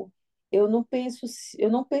 Então, eu não penso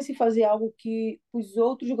em fazer algo que os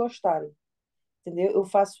outros gostarem, entendeu? Eu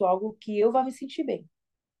faço algo que eu vá me sentir bem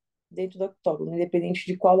dentro do octógono, independente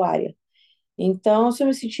de qual área. Então, se eu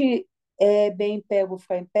me sentir bem em pé, eu vou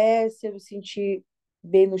ficar em pé. Se eu me sentir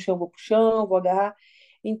bem no chão, eu vou pro chão, vou agarrar.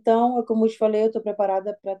 Então, como eu te falei, eu estou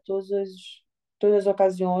preparada para todas as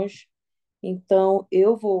ocasiões. Então,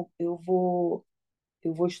 eu vou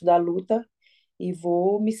estudar a luta e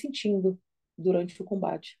vou me sentindo durante o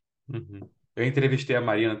combate. Uhum. Eu entrevistei a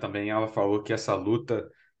Marina também, ela falou que essa luta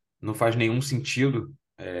não faz nenhum sentido,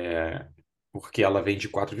 porque ela vem de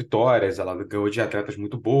 4 vitórias, ela ganhou de atletas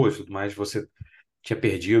muito boas, e tudo mais, você tinha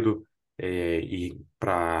perdido e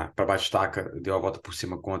para Batistaca deu a volta por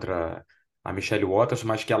cima contra a Michelle Waters,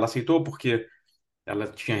 mas que ela aceitou porque ela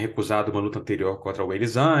tinha recusado uma luta anterior contra o Weili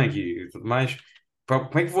Zhang e tudo mais.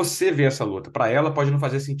 Como é que você vê essa luta? Para ela pode não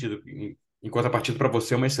fazer sentido, em contrapartida para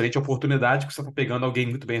você é uma excelente oportunidade que você está pegando alguém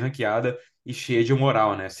muito bem ranqueada e cheia de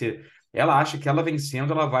moral, né? Ela acha que ela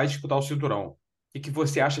vencendo, ela vai disputar o cinturão. O que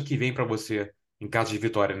você acha que vem para você em caso de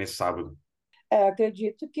vitória nesse sábado?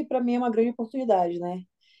 Acredito que para mim é uma grande oportunidade, né?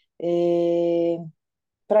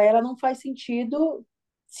 Para ela não faz sentido,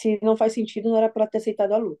 se não faz sentido, não era para ela ter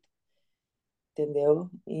aceitado a luta, entendeu?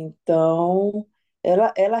 Então,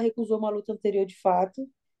 ela recusou uma luta anterior de fato,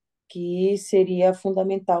 que seria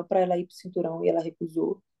fundamental para ela ir para o cinturão, e ela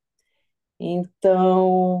recusou.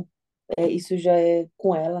 Então, isso já é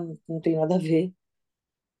com ela, não tem nada a ver.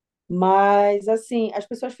 Mas, assim, as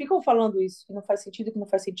pessoas ficam falando isso, que não faz sentido, que não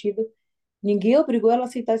faz sentido. Ninguém obrigou ela a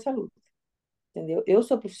aceitar essa luta, entendeu? Eu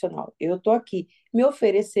sou profissional, eu tô aqui. Me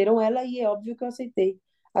ofereceram ela e é óbvio que eu aceitei.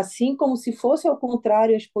 Assim como se fosse ao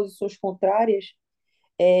contrário, as posições contrárias,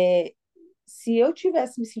 é, se eu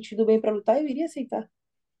tivesse me sentido bem para lutar, eu iria aceitar,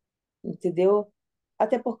 entendeu?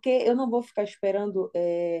 Até porque eu não vou ficar esperando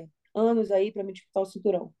anos aí para me disputar o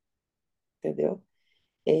cinturão, entendeu?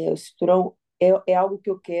 O cinturão é algo que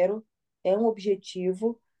eu quero, é um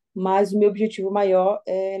objetivo, mas o meu objetivo maior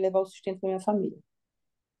é levar o sustento para minha família,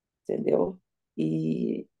 entendeu?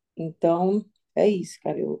 E então é isso,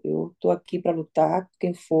 cara. Eu tô aqui para lutar com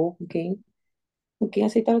quem for, com quem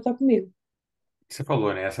aceitar lutar comigo. Você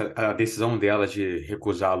falou, né? A decisão dela de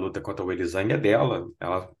recusar a luta contra o Elisang é dela.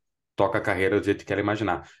 Ela toca a carreira do jeito que ela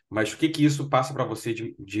imaginar. Mas o que que isso passa para você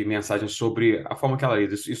de mensagem sobre a forma que ela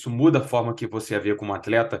lida? Isso muda a forma que você a vê como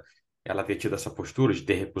atleta? Ela ter tido essa postura de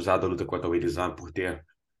ter recusado a luta contra o Elisang por ter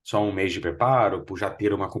só um mês de preparo, por já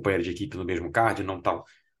ter uma companheira de equipe no mesmo card, não tal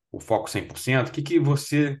o foco 100%. O que que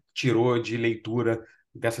você tirou de leitura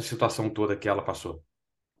dessa situação toda que ela passou?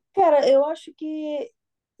 Cara, eu acho que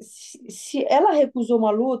se ela recusou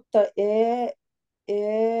uma luta,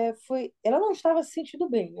 ela não estava se sentindo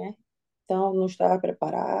bem, né? Então, não estava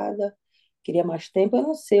preparada, queria mais tempo. Eu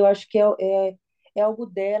não sei, eu acho que é algo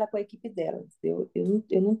dela com a equipe dela, entendeu?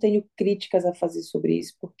 Eu não tenho críticas a fazer sobre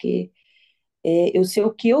isso, porque eu sei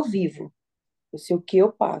o que eu vivo, eu sei o que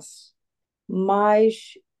eu passo.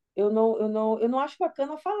 Mas eu não acho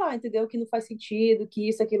bacana falar, entendeu? Que não faz sentido, que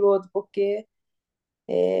isso, aquilo, outro, porque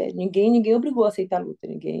ninguém obrigou a aceitar a luta,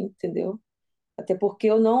 ninguém, entendeu? Até porque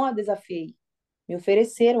eu não a desafiei, me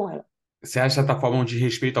ofereceram ela. Você acha que ela tá falando de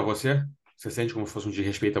respeito a você? Você sente como se fosse um de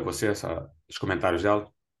respeito a você, os comentários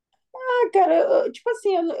dela? Cara, tipo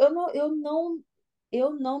assim, eu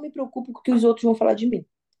não me preocupo com o que os outros vão falar de mim,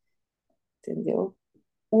 entendeu?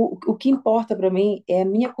 O que importa para mim é a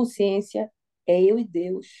minha consciência, é eu e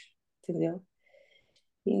Deus, entendeu?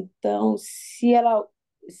 Então,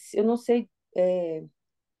 eu não sei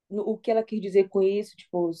o que ela quis dizer com isso,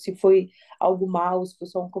 tipo, se foi algo mal, se foi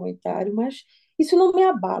só um comentário, mas isso não me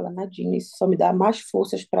abala, nadinha, isso só me dá mais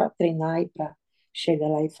forças para treinar e para chegar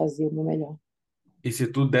lá e fazer o meu melhor. E se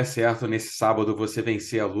tudo der certo nesse sábado, você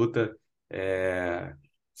vencer a luta,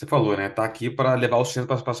 você falou, né? Tá aqui para levar o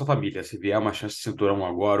centro para sua família. Se vier uma chance de cinturão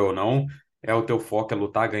agora ou não, é o teu foco, é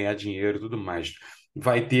lutar, ganhar dinheiro e tudo mais.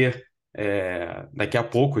 Vai ter daqui a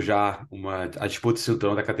pouco já a disputa de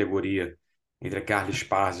cinturão da categoria entre a Carla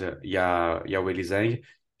Esparza e a Weili Zhang.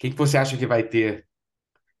 Quem que você acha que vai ter?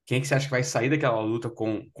 Quem que você acha que vai sair daquela luta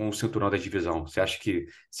com o cinturão da divisão? Você acha que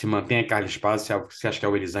se mantém a Carla Esparza? Você acha que a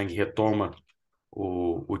Weili Zhang retoma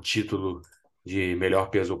o título de melhor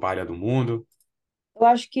peso palha do mundo? Eu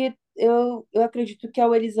acho que eu acredito que a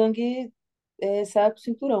Weili sai com o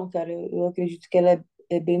cinturão, cara. Eu acredito que ela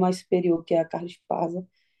é bem mais superior que a Carla Esparza,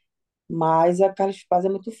 mas a Carla Esparza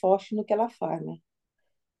é muito forte no que ela faz, né?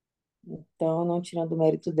 Então, não tirando o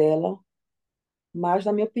mérito dela, mas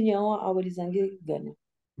na minha opinião, a Weili ganha.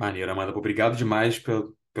 Maneiro, Amanda. Obrigado demais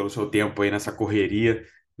pelo seu tempo aí nessa correria,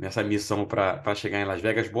 nessa missão para chegar em Las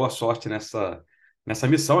Vegas. Boa sorte nessa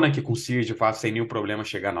missão, né? Que consiga, de fato, sem nenhum problema,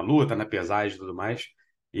 chegar na luta, na pesagem e tudo mais.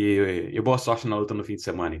 E boa sorte na luta no fim de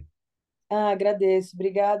semana, hein? Ah, agradeço,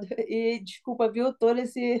 obrigado. E desculpa, viu? Todo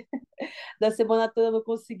esse da semana toda eu não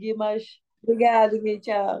consegui, mas obrigado, gente.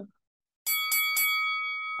 Tchau.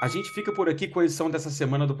 A gente fica por aqui com a edição dessa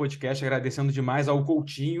semana do podcast, agradecendo demais ao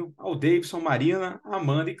Coutinho, ao Deiveson, Marina, a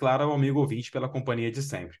Amanda e, claro, ao amigo ouvinte pela companhia de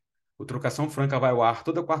sempre. O Trocação Franca vai ao ar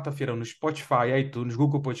toda quarta-feira no Spotify, iTunes,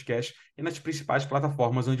 Google Podcast e nas principais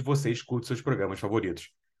plataformas onde você escuta seus programas favoritos.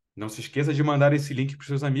 Não se esqueça de mandar esse link para os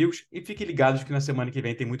seus amigos e fique ligados que na semana que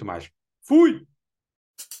vem tem muito mais. Fui!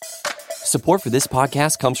 Support for this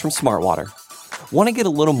podcast comes from Smartwater. Want to get a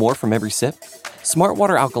little more from every sip?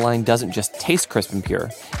 Smartwater Alkaline doesn't just taste crisp and pure,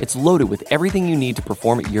 it's loaded with everything you need to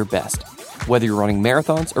perform at your best, whether you're running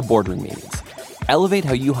marathons or boardroom meetings. Elevate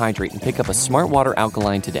how you hydrate and pick up a Smartwater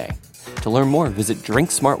Alkaline today. To learn more, visit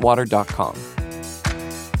drinksmartwater.com.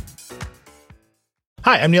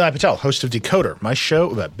 Hi, I'm Nilay Patel, host of Decoder, my show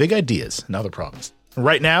about big ideas and other problems.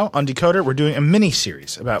 Right now on Decoder, we're doing a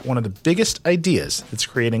mini-series about one of the biggest ideas that's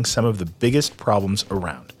creating some of the biggest problems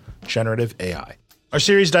around, generative AI. Our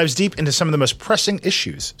series dives deep into some of the most pressing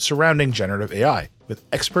issues surrounding generative AI, with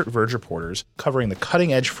expert Verge reporters covering the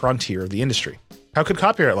cutting-edge frontier of the industry. How could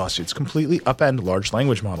copyright lawsuits completely upend large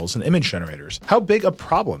language models and image generators? How big a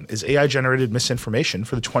problem is AI-generated misinformation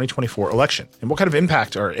for the 2024 election? And what kind of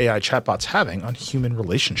impact are AI chatbots having on human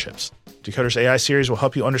relationships? Decoder's AI series will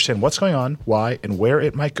help you understand what's going on, why, and where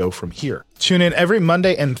it might go from here. Tune in every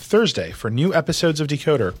Monday and Thursday for new episodes of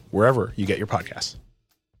Decoder, wherever you get your podcasts.